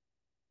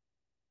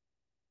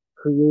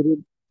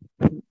created.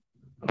 can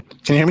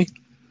you hear me?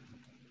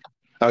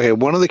 Okay,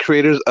 one of the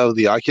creators of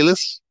the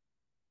Oculus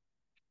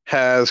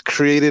has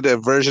created a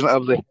version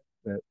of the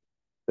headset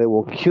that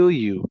will kill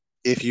you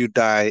if you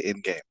die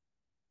in game.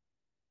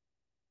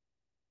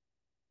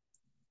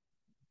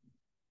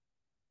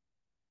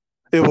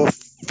 It will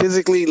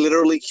physically,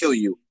 literally kill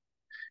you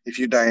if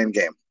you die in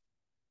game.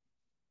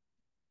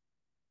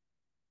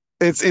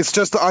 It's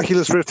just the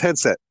Oculus Rift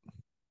headset,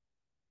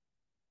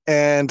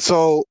 and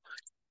so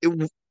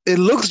it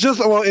looks just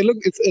well.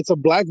 It's a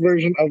black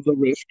version of the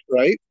Rift,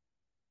 right?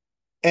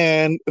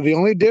 And the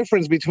only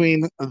difference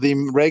between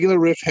the regular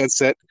Rift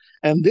headset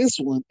and this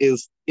one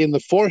is in the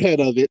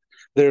forehead of it.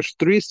 There's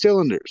three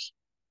cylinders,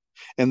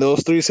 and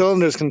those three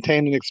cylinders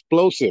contain an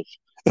explosive.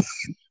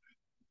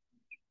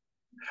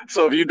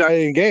 So if you die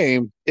in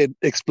game, it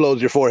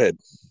explodes your forehead.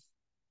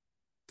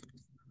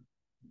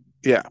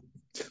 Yeah.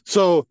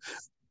 So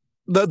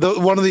the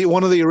one of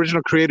the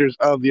original creators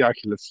of the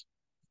Oculus,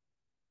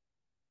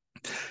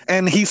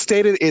 and he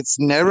stated it's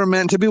never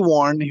meant to be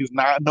worn. He's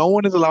not. No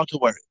one is allowed to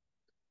wear it.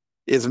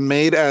 It's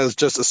made as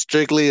just a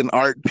strictly an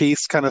art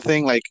piece kind of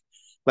thing, like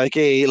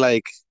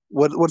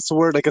what's the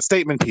word? Like a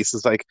statement piece.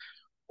 It's like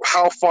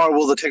how far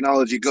will the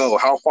technology go?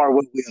 How far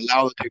will we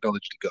allow the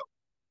technology to go?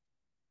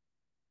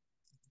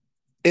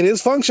 It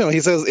is functional.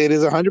 He says it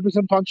is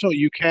 100% functional.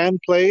 You can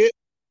play it,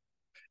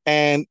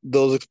 and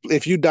those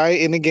if you die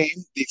in a game,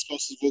 the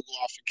explosives will go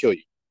off and kill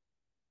you.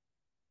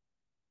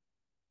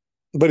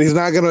 But he's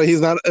not gonna. He's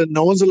not.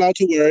 No one's allowed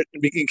to wear it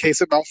in case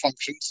it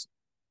malfunctions.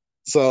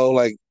 So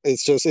like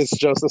it's just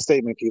a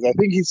statement piece. I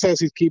think he says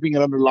he's keeping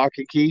it under lock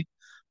and key,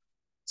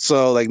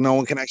 so like no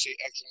one can actually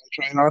accidentally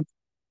try it on,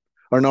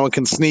 or no one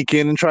can sneak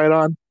in and try it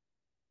on.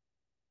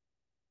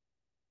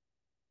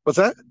 What's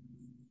that?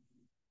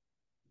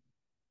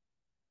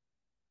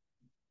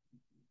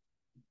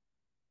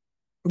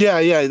 Yeah,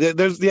 yeah.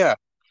 There's yeah.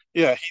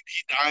 He dies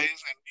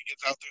and he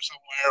gets out there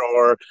somewhere,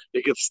 or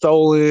it gets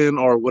stolen,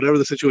 or whatever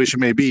the situation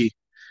may be,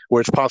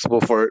 where it's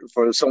possible for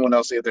someone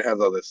else to get their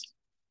hands on this.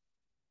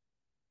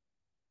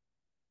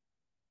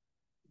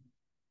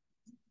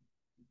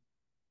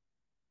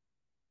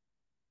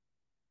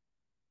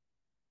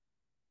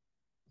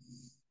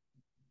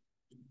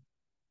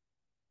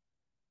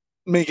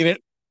 Making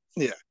it,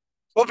 yeah.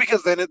 Well,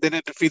 because then it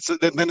defeats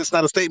it. Then it's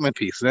not a statement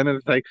piece. Then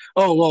it's like,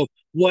 oh well,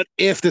 what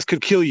if this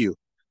could kill you?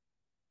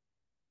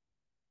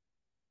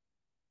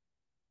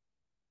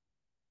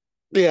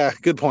 Yeah,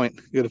 good point.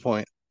 Good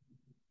point.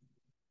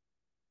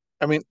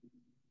 I mean,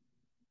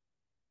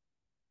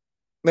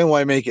 then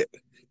why make it?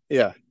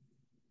 Yeah,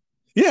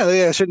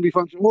 yeah. It shouldn't be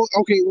functional. Well,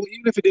 okay. Well,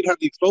 even if it did have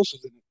the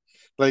explosives in it,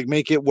 like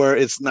make it where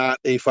it's not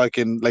a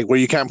fucking like where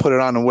you can't put it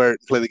on and wear it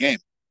and play the game.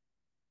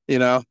 You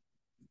know.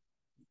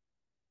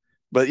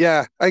 But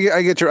yeah, I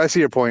get your. I see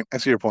your point. I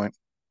see your point.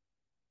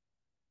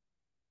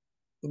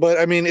 But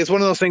I mean, it's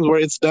one of those things where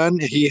it's done.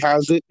 He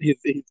has it.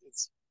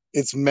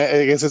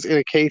 I guess it's in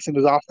a case in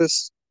his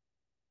office.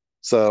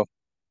 So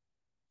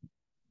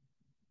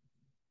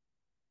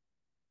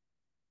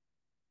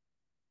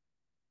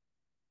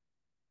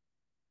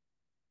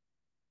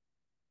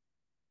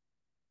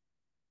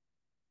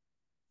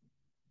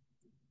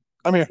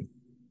I'm here.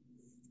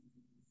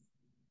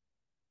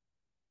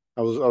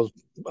 I was,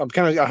 I'm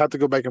kind of, I have to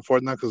go back and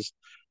forth now because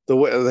the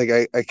way,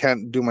 like, I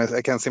can't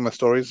say my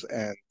stories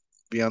and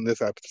be on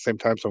this at the same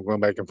time, so I'm going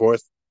back and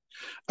forth.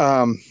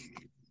 Um,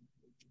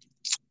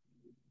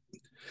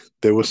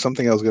 there was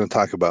something I was going to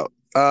talk about.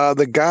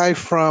 The guy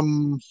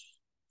from,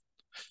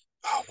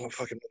 oh, what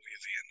fucking movie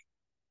is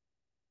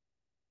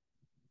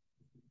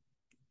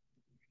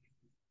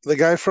he? The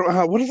guy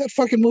from, what is that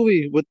fucking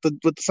movie with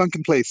the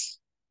sunken place?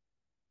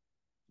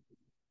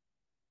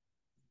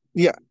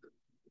 Yeah,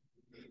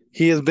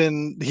 he's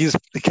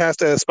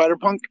cast as Spider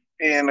Punk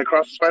in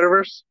Across the Spider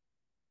Verse.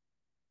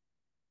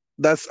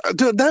 That's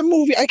dude, that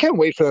movie. I can't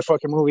wait for that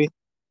fucking movie.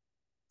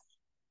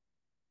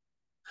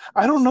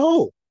 I don't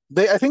know.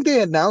 I think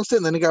they announced it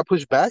and then it got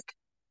pushed back.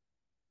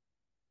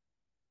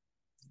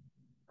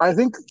 I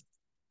think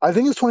I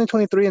think it's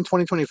 2023 and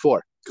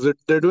 2024 because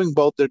they're doing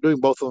both. They're doing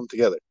both of them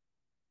together.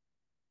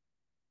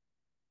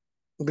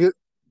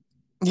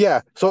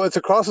 Yeah, so it's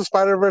Across the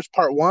Spider Verse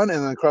Part One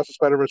and then Across the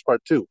Spider Verse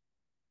Part Two.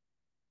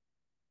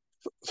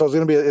 So it's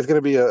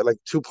gonna be a like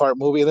two-part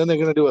movie, and then they're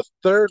gonna do a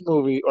third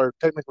movie or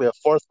technically a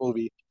fourth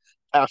movie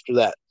after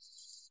that.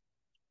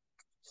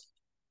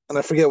 And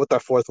I forget what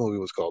that fourth movie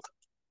was called.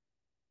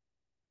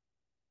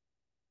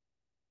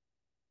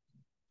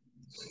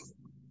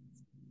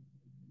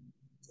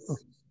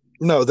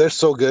 No, they're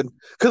so good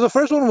because the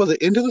first one was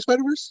it Into the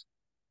Spider Verse.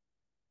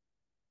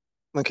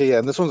 Okay, yeah,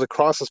 and this one's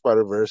Across the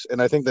Spider Verse,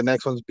 and I think the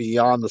next one's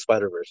Beyond the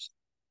Spider Verse.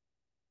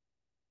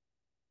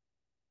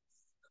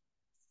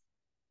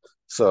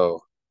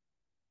 So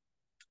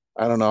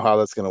I don't know how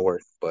that's gonna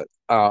work, but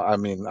I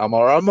mean, I'm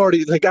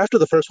already like after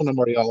the first one, I'm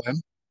already all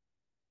in.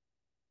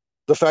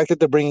 The fact that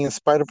they're bringing in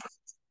Spider,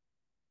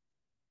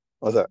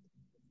 what's that?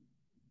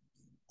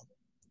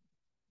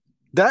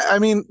 That I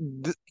mean,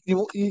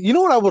 you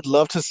know what I would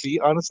love to see,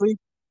 honestly.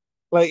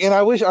 Like, and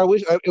it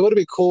would have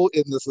been cool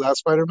in this last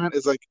Spider-Man.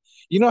 Is like,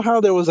 you know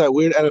how there was that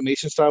weird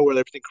animation style where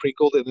everything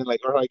crinkled and then like,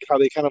 or like how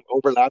they kind of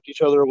overlapped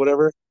each other or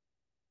whatever.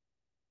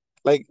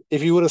 Like,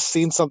 if you would have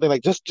seen something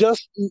like just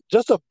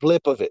a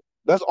blip of it.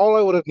 That's all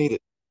I would have needed.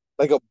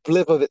 Like a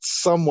blip of it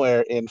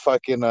somewhere in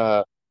fucking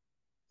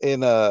in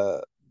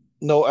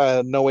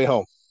no way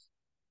home.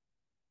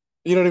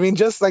 You know what I mean?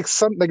 Just like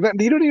some like that,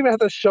 you don't even have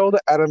to show the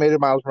animated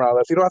Miles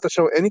Morales. You don't have to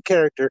show any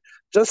character.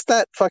 Just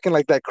that fucking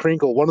like that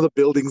crinkle. One of the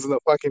buildings in the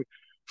fucking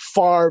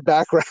far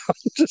background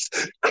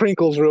just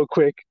crinkles real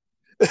quick.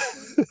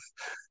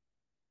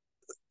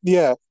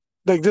 Yeah,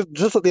 like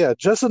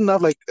just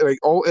enough. Like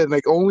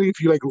only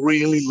if you like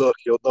really look,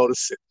 you'll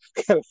notice it.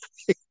 Kind of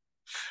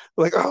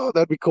like oh,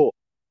 that'd be cool.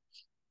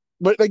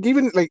 But like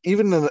even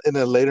in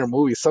a later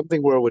movie,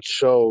 something where it would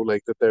show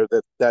like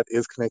that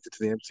is connected to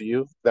the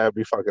MCU. That'd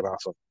be fucking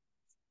awesome.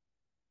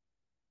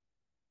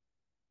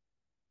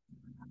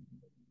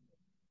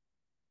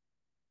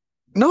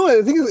 No,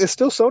 I think it's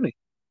still Sony.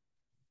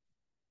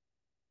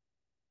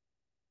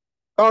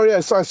 Oh yeah,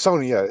 it's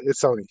Sony. Yeah,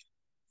 it's Sony.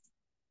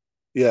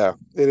 Yeah,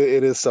 it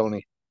is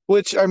Sony.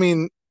 Which I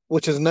mean,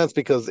 which is nuts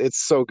because it's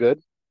so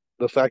good.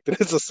 The fact that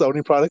it's a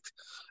Sony product.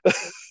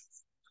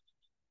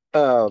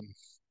 Um,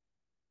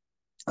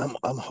 I'm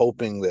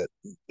hoping that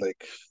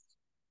like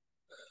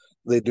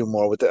they do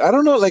more with it. I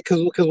don't know, like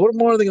because what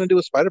more are they gonna do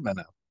with Spider-Man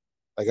now?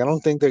 Like I don't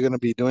think they're gonna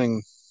be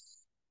doing.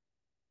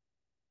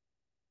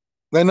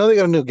 I know they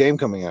got a new game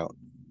coming out,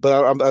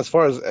 but as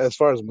far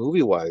as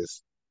movie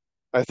wise,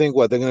 I think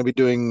what they're gonna be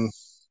doing.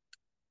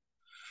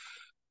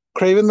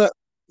 Craven the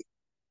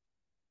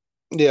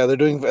yeah, they're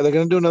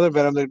gonna do another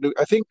Venom.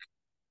 I think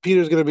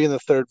Peter's gonna be in the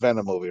third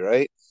Venom movie,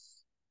 right?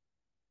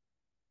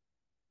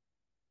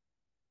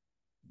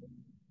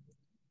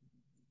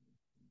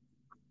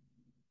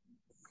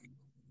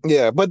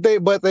 Yeah, but they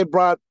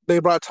brought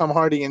Tom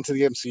Hardy into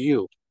the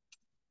MCU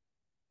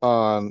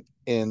on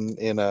in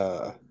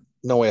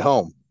No Way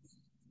Home.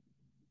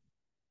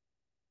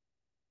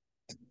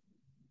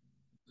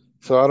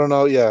 So I don't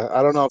know. Yeah,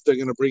 I don't know if they're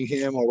gonna bring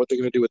him or what they're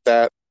gonna do with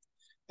that.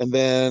 And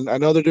then I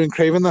know they're doing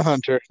Craven the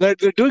Hunter. They're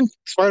doing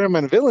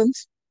Spider-Man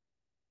villains.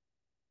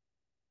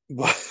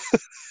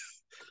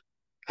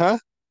 Huh?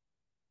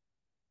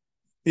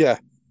 Yeah.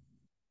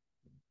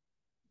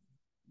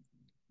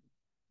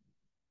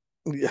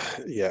 Yeah.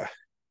 Yeah.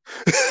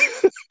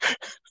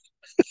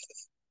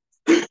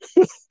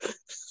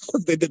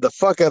 They did the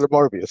fuck out of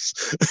Morbius.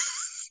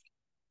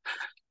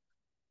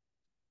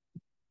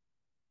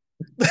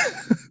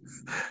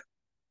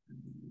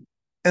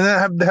 And then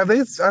have they?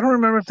 I don't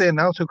remember if they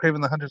announced who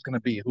Craven the Hunter is going to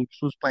be.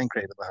 Who's playing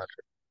Craven the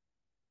Hunter?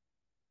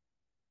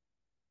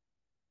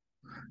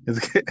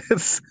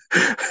 It's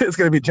it's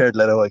going to be Jared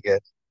Leto again.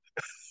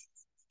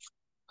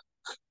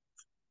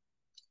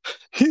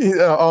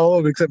 All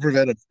of them except for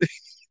Venom.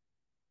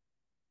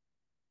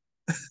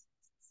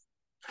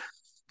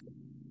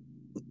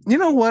 You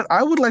know what?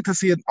 I would like to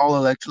see an all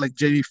electric, like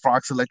Jamie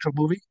Foxx Electro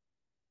movie.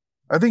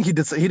 I think he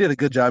did a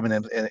good job in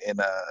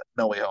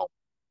No Way Home.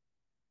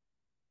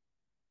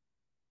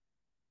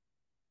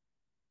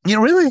 You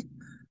know, really?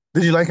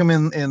 Did you like him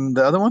in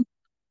the other one?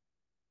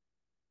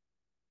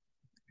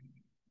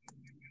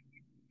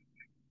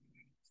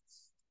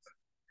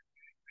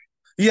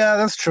 Yeah,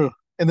 that's true.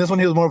 And this one,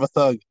 he was more of a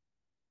thug.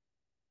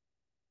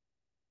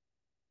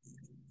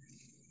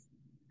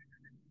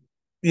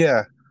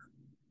 Yeah,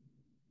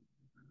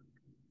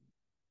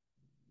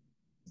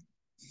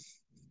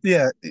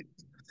 yeah,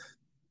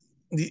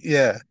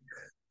 yeah.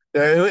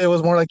 Yeah, it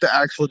was more like the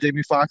actual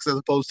Jamie Foxx as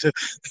opposed to.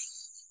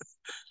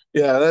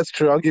 Yeah, that's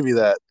true. I'll give you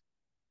that.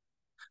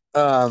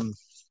 Um,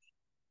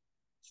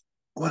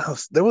 what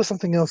else? There was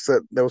something else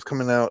that was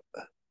coming out.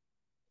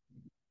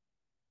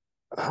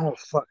 Oh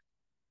fuck!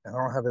 I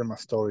don't have it in my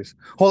stories.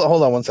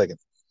 Hold on one second.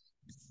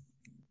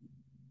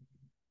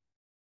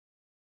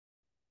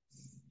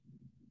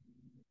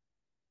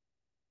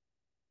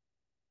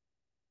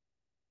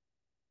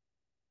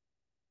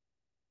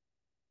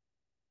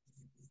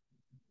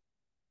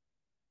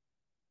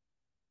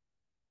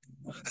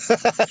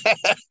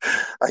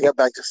 I got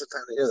back just in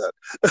time to hear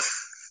that.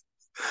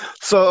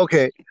 So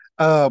okay,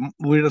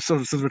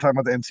 since we're talking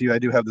about the MCU, I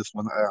do have this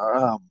one.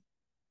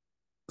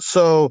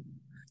 So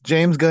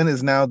James Gunn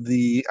is now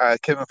the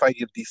Kevin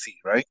Feige of DC,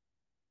 right?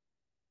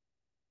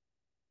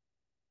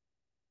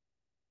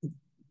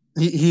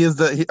 He is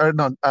or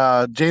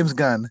no, James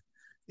Gunn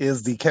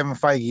is the Kevin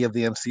Feige of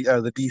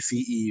the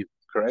DCEU,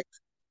 correct?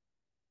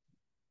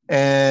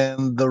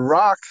 And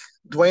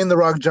Dwayne the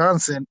Rock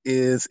Johnson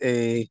is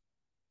a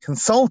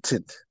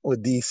consultant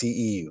with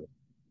DCEU.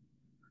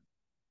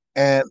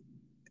 And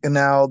and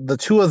now the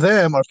two of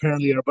them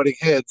apparently are butting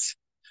heads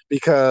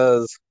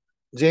because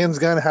James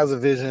Gunn has a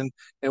vision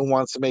and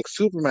wants to make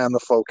Superman the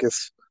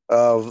focus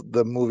of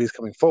the movies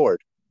coming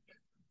forward,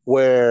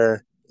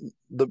 where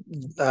the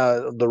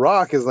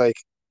Rock is like,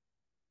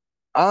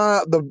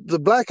 the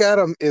Black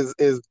Adam is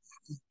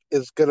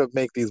gonna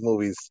make these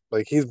movies.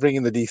 Like he's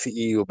bringing the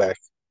DCEU back,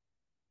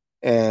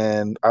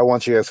 and I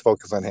want you guys to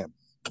focus on him.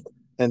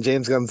 And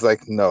James Gunn's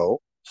like, no,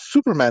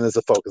 Superman is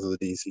the focus of the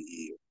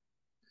DCEU.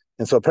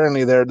 And so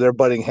apparently they're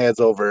butting heads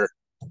over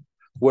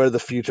where the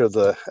future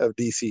of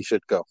DC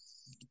should go.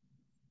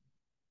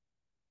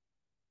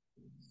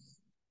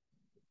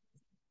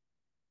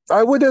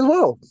 I would as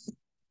well.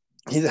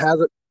 He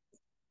has it.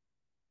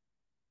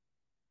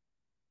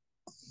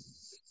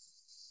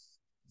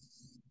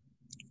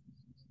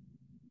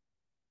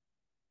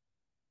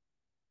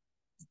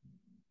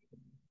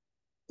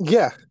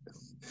 Yeah,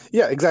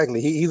 yeah,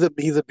 exactly. He's a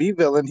B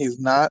villain. He's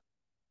not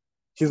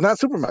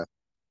Superman.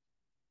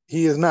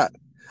 He is not.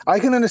 I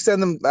can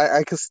understand them.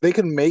 I cause they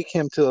can make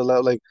him to a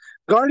level like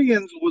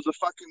Guardians was a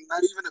fucking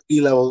not even a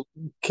B level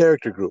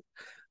character group.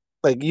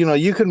 Like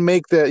you can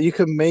make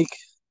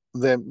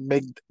them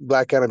make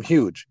Black Adam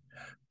huge,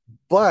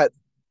 but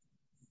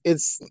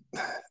it's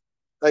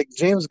like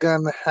James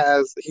Gunn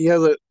has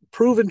a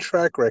proven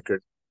track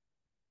record.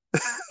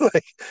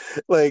 like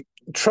like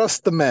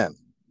trust the man.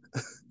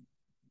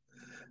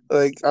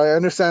 Like I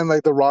understand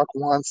like The Rock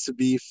wants to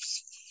be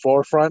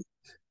forefront.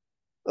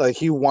 Like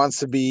he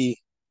wants them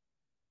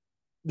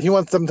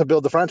to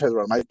build the franchise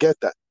around him. I get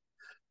that.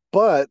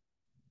 But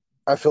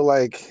I feel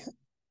like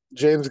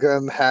James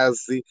Gunn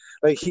has the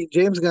like he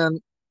James Gunn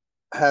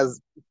has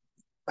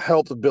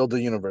helped build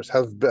the universe,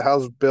 has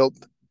built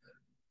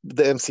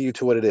the MCU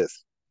to what it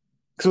is.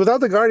 Because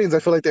without the Guardians, I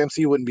feel like the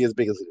MCU wouldn't be as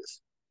big as it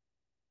is.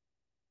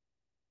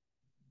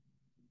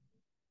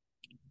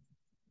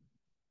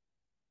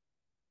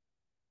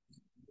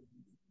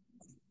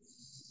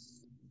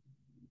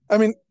 I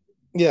mean,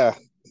 yeah,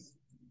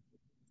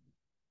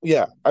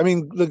 yeah. I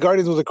mean, the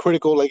Guardians was a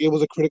critical, like it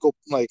was a critical,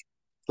 like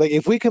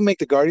if we can make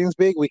the Guardians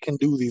big, we can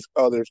do these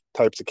other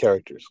types of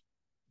characters,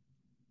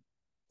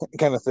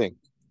 kind of thing.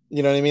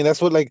 You know what I mean?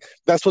 That's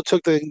what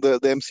took the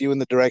MCU in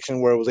the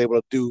direction where it was able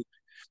to do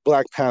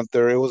Black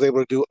Panther. It was able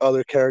to do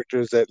other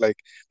characters that like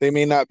they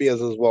may not be as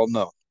well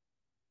known.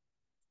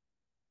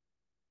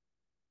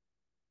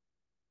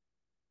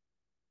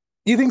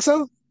 You think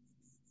so?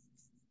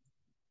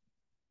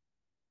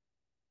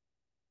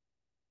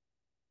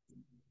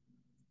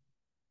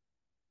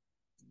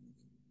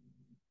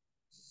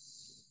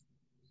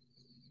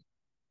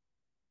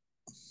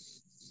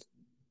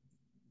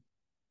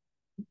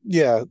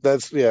 Yeah,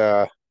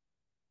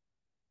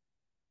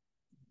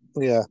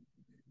 yeah,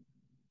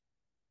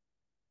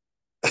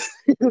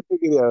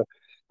 yeah.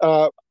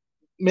 Uh,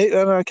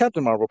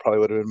 Captain Marvel probably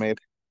would have been made.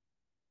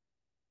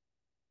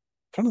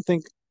 Trying to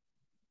think.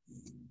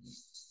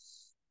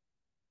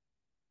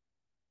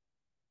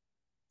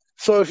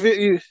 So if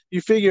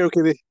you figure,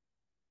 okay,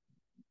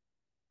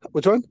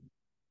 which one?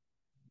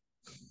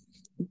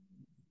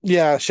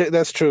 Yeah,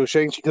 that's true.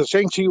 Shang-Chi, because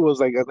Shang-Chi was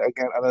like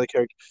again another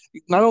character.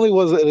 Not only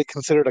was it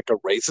considered like a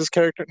racist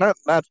character, not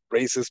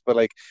racist, but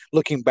like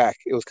looking back,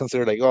 it was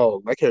considered like,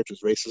 oh, my character's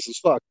racist as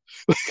fuck.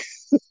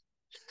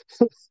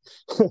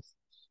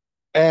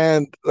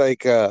 And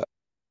like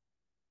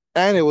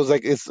and it was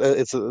like it's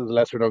a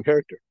lesser known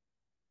character.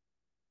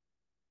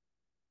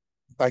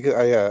 I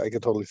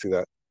could totally see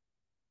that.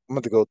 I'm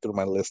going to go through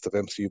my list of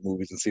MCU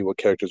movies and see what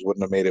characters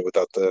wouldn't have made it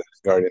without the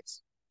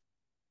Guardians.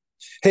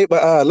 Hey,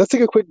 but let's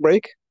take a quick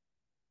break.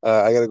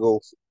 I gotta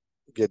go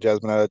get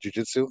Jasmine out of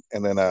jujitsu,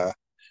 and then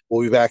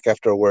we'll be back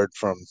after a word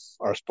from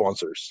our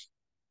sponsors.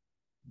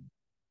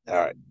 All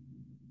right.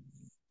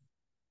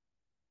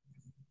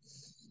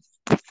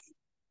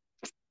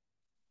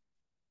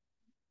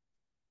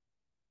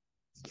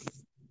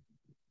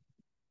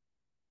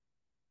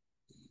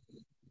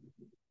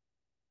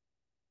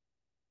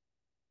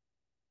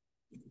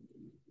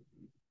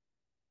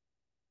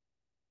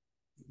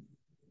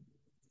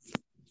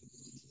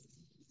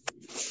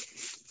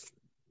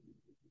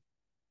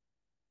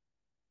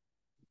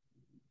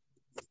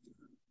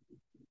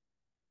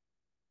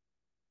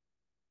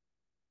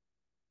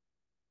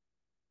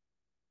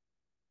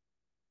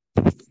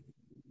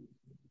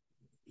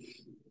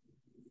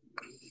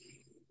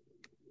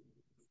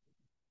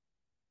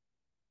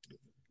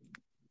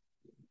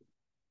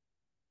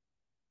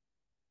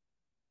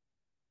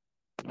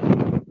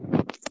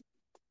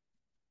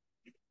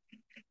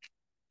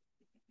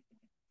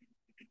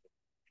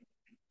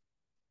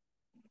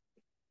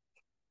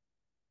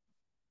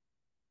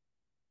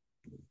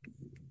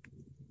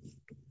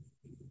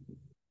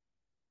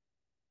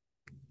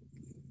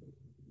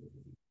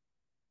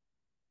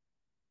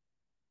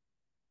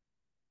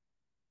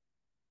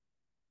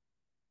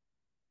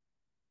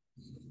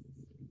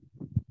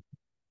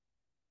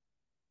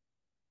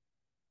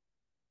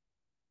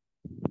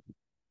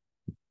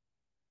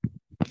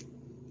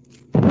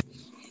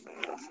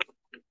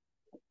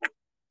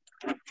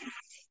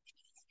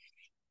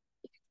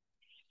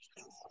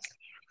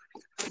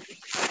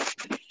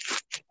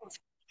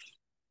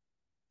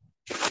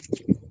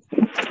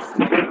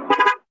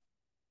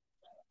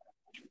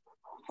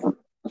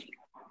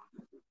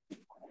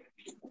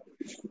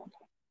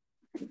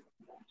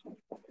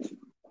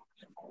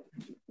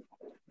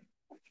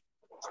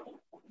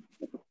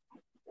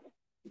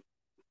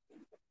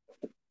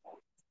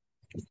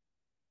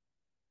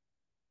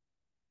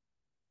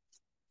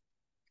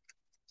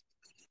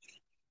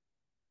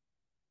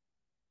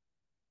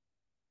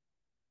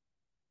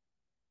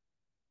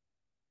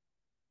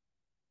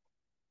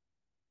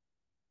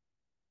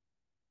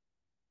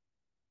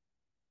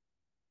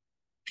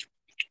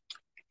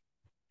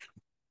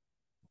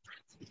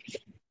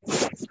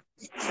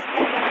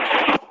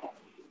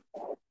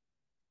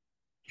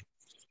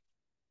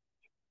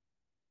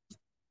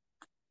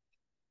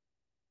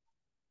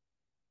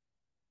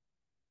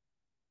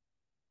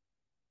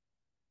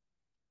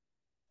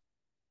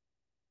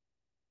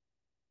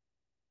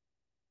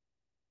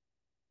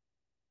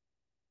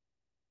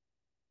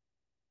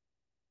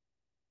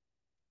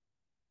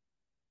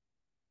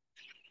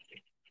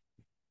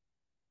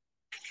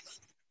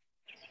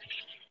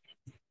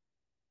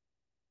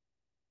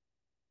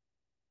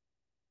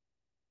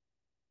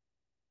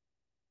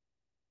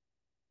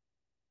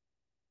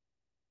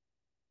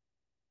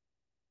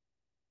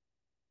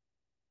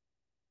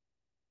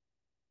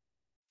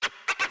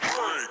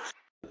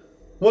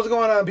 What's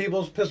going on,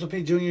 peoples? Pistol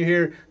Pete Jr.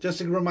 here. Just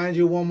to remind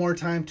you one more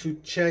time to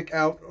check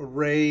out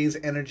Ray's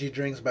Energy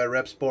Drinks by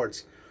Rep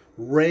Sports.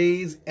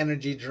 Ray's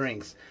Energy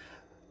Drinks.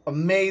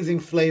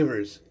 Amazing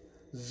flavors.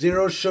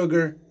 Zero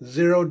sugar,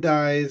 zero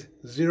dyes,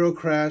 zero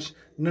crash.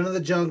 None of the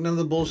junk, none of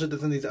the bullshit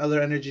that's in these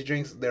other energy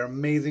drinks. They're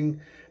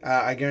amazing.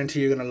 I guarantee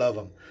you're going to love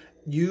them.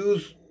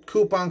 Use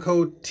coupon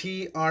code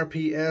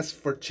TRPS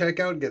for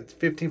checkout. Get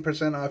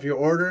 15% off your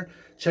order.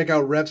 Check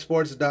out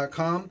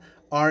repsports.com.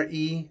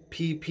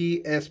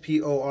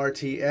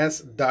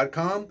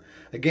 REPPSPORTS.com.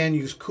 Again,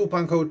 use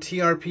coupon code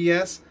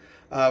TRPS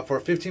for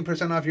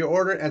 15% off your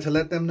order and to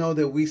let them know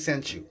that we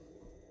sent you.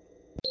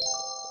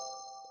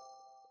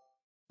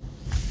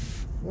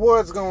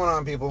 What's going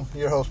on, people?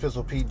 Your host,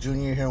 Pistol Pete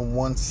Jr. here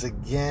once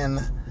again,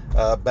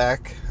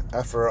 back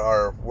after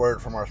our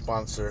word from our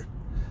sponsor.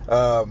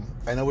 I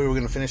know we were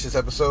going to finish this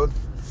episode,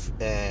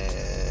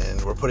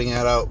 and we're putting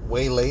it out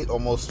way late,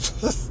 almost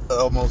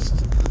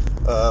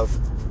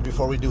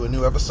before we do a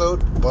new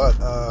episode,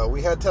 but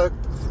we had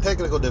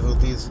technical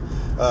difficulties.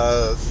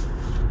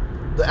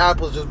 The app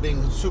was just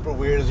being super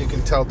weird, as you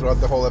can tell throughout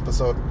the whole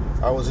episode.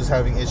 I was just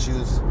having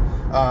issues,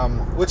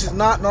 which is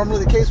not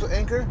normally the case with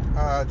Anchor.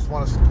 I just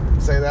want to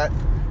say that.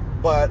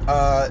 But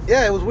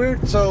yeah, it was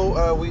weird,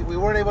 so we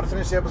weren't able to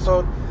finish the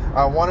episode.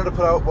 I wanted to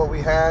put out what we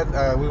had.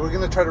 We were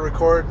going to try to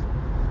record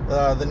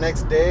the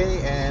next day,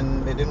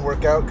 and it didn't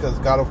work out because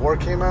God of War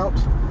came out,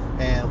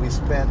 and we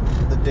spent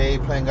the day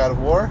playing God of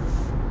War.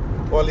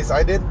 Well, at least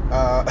I did.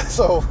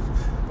 So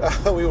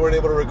we weren't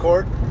able to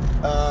record.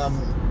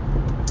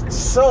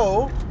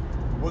 So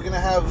we're going to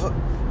have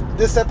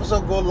this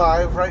episode go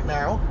live right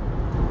now.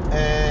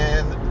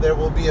 And there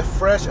will be a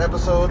fresh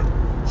episode,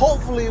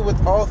 hopefully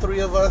with all three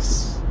of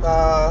us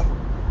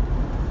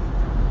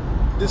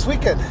this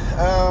weekend.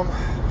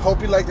 Hope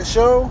you like the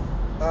show.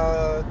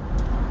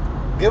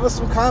 Give us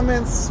some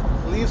comments.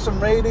 Leave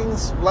some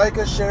ratings, like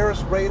us, share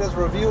us, rate us,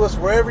 review us,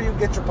 wherever you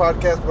get your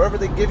podcast, wherever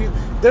they give you.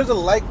 If there's a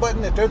like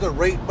button, if there's a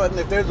rate button,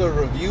 if there's a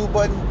review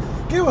button,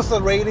 give us a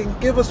rating,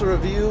 give us a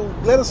review.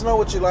 Let us know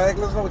what you like,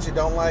 let us know what you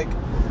don't like.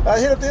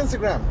 Hit up the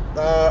Instagram.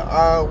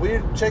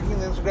 We're checking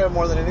the Instagram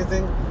more than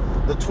anything.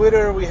 The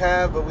Twitter we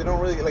have, but we don't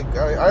really,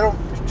 I don't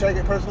check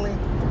it personally.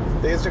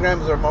 The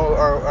Instagram is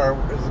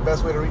is the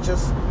best way to reach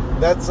us.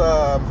 That's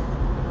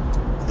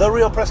The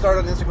Real Press Start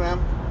on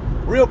Instagram.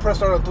 Real Press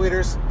Start on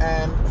Twitters,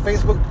 and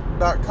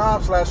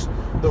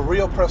Facebook.com/The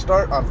Real Press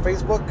Start on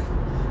Facebook.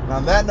 And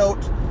on that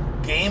note,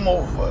 game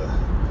over.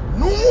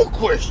 No more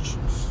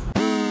questions.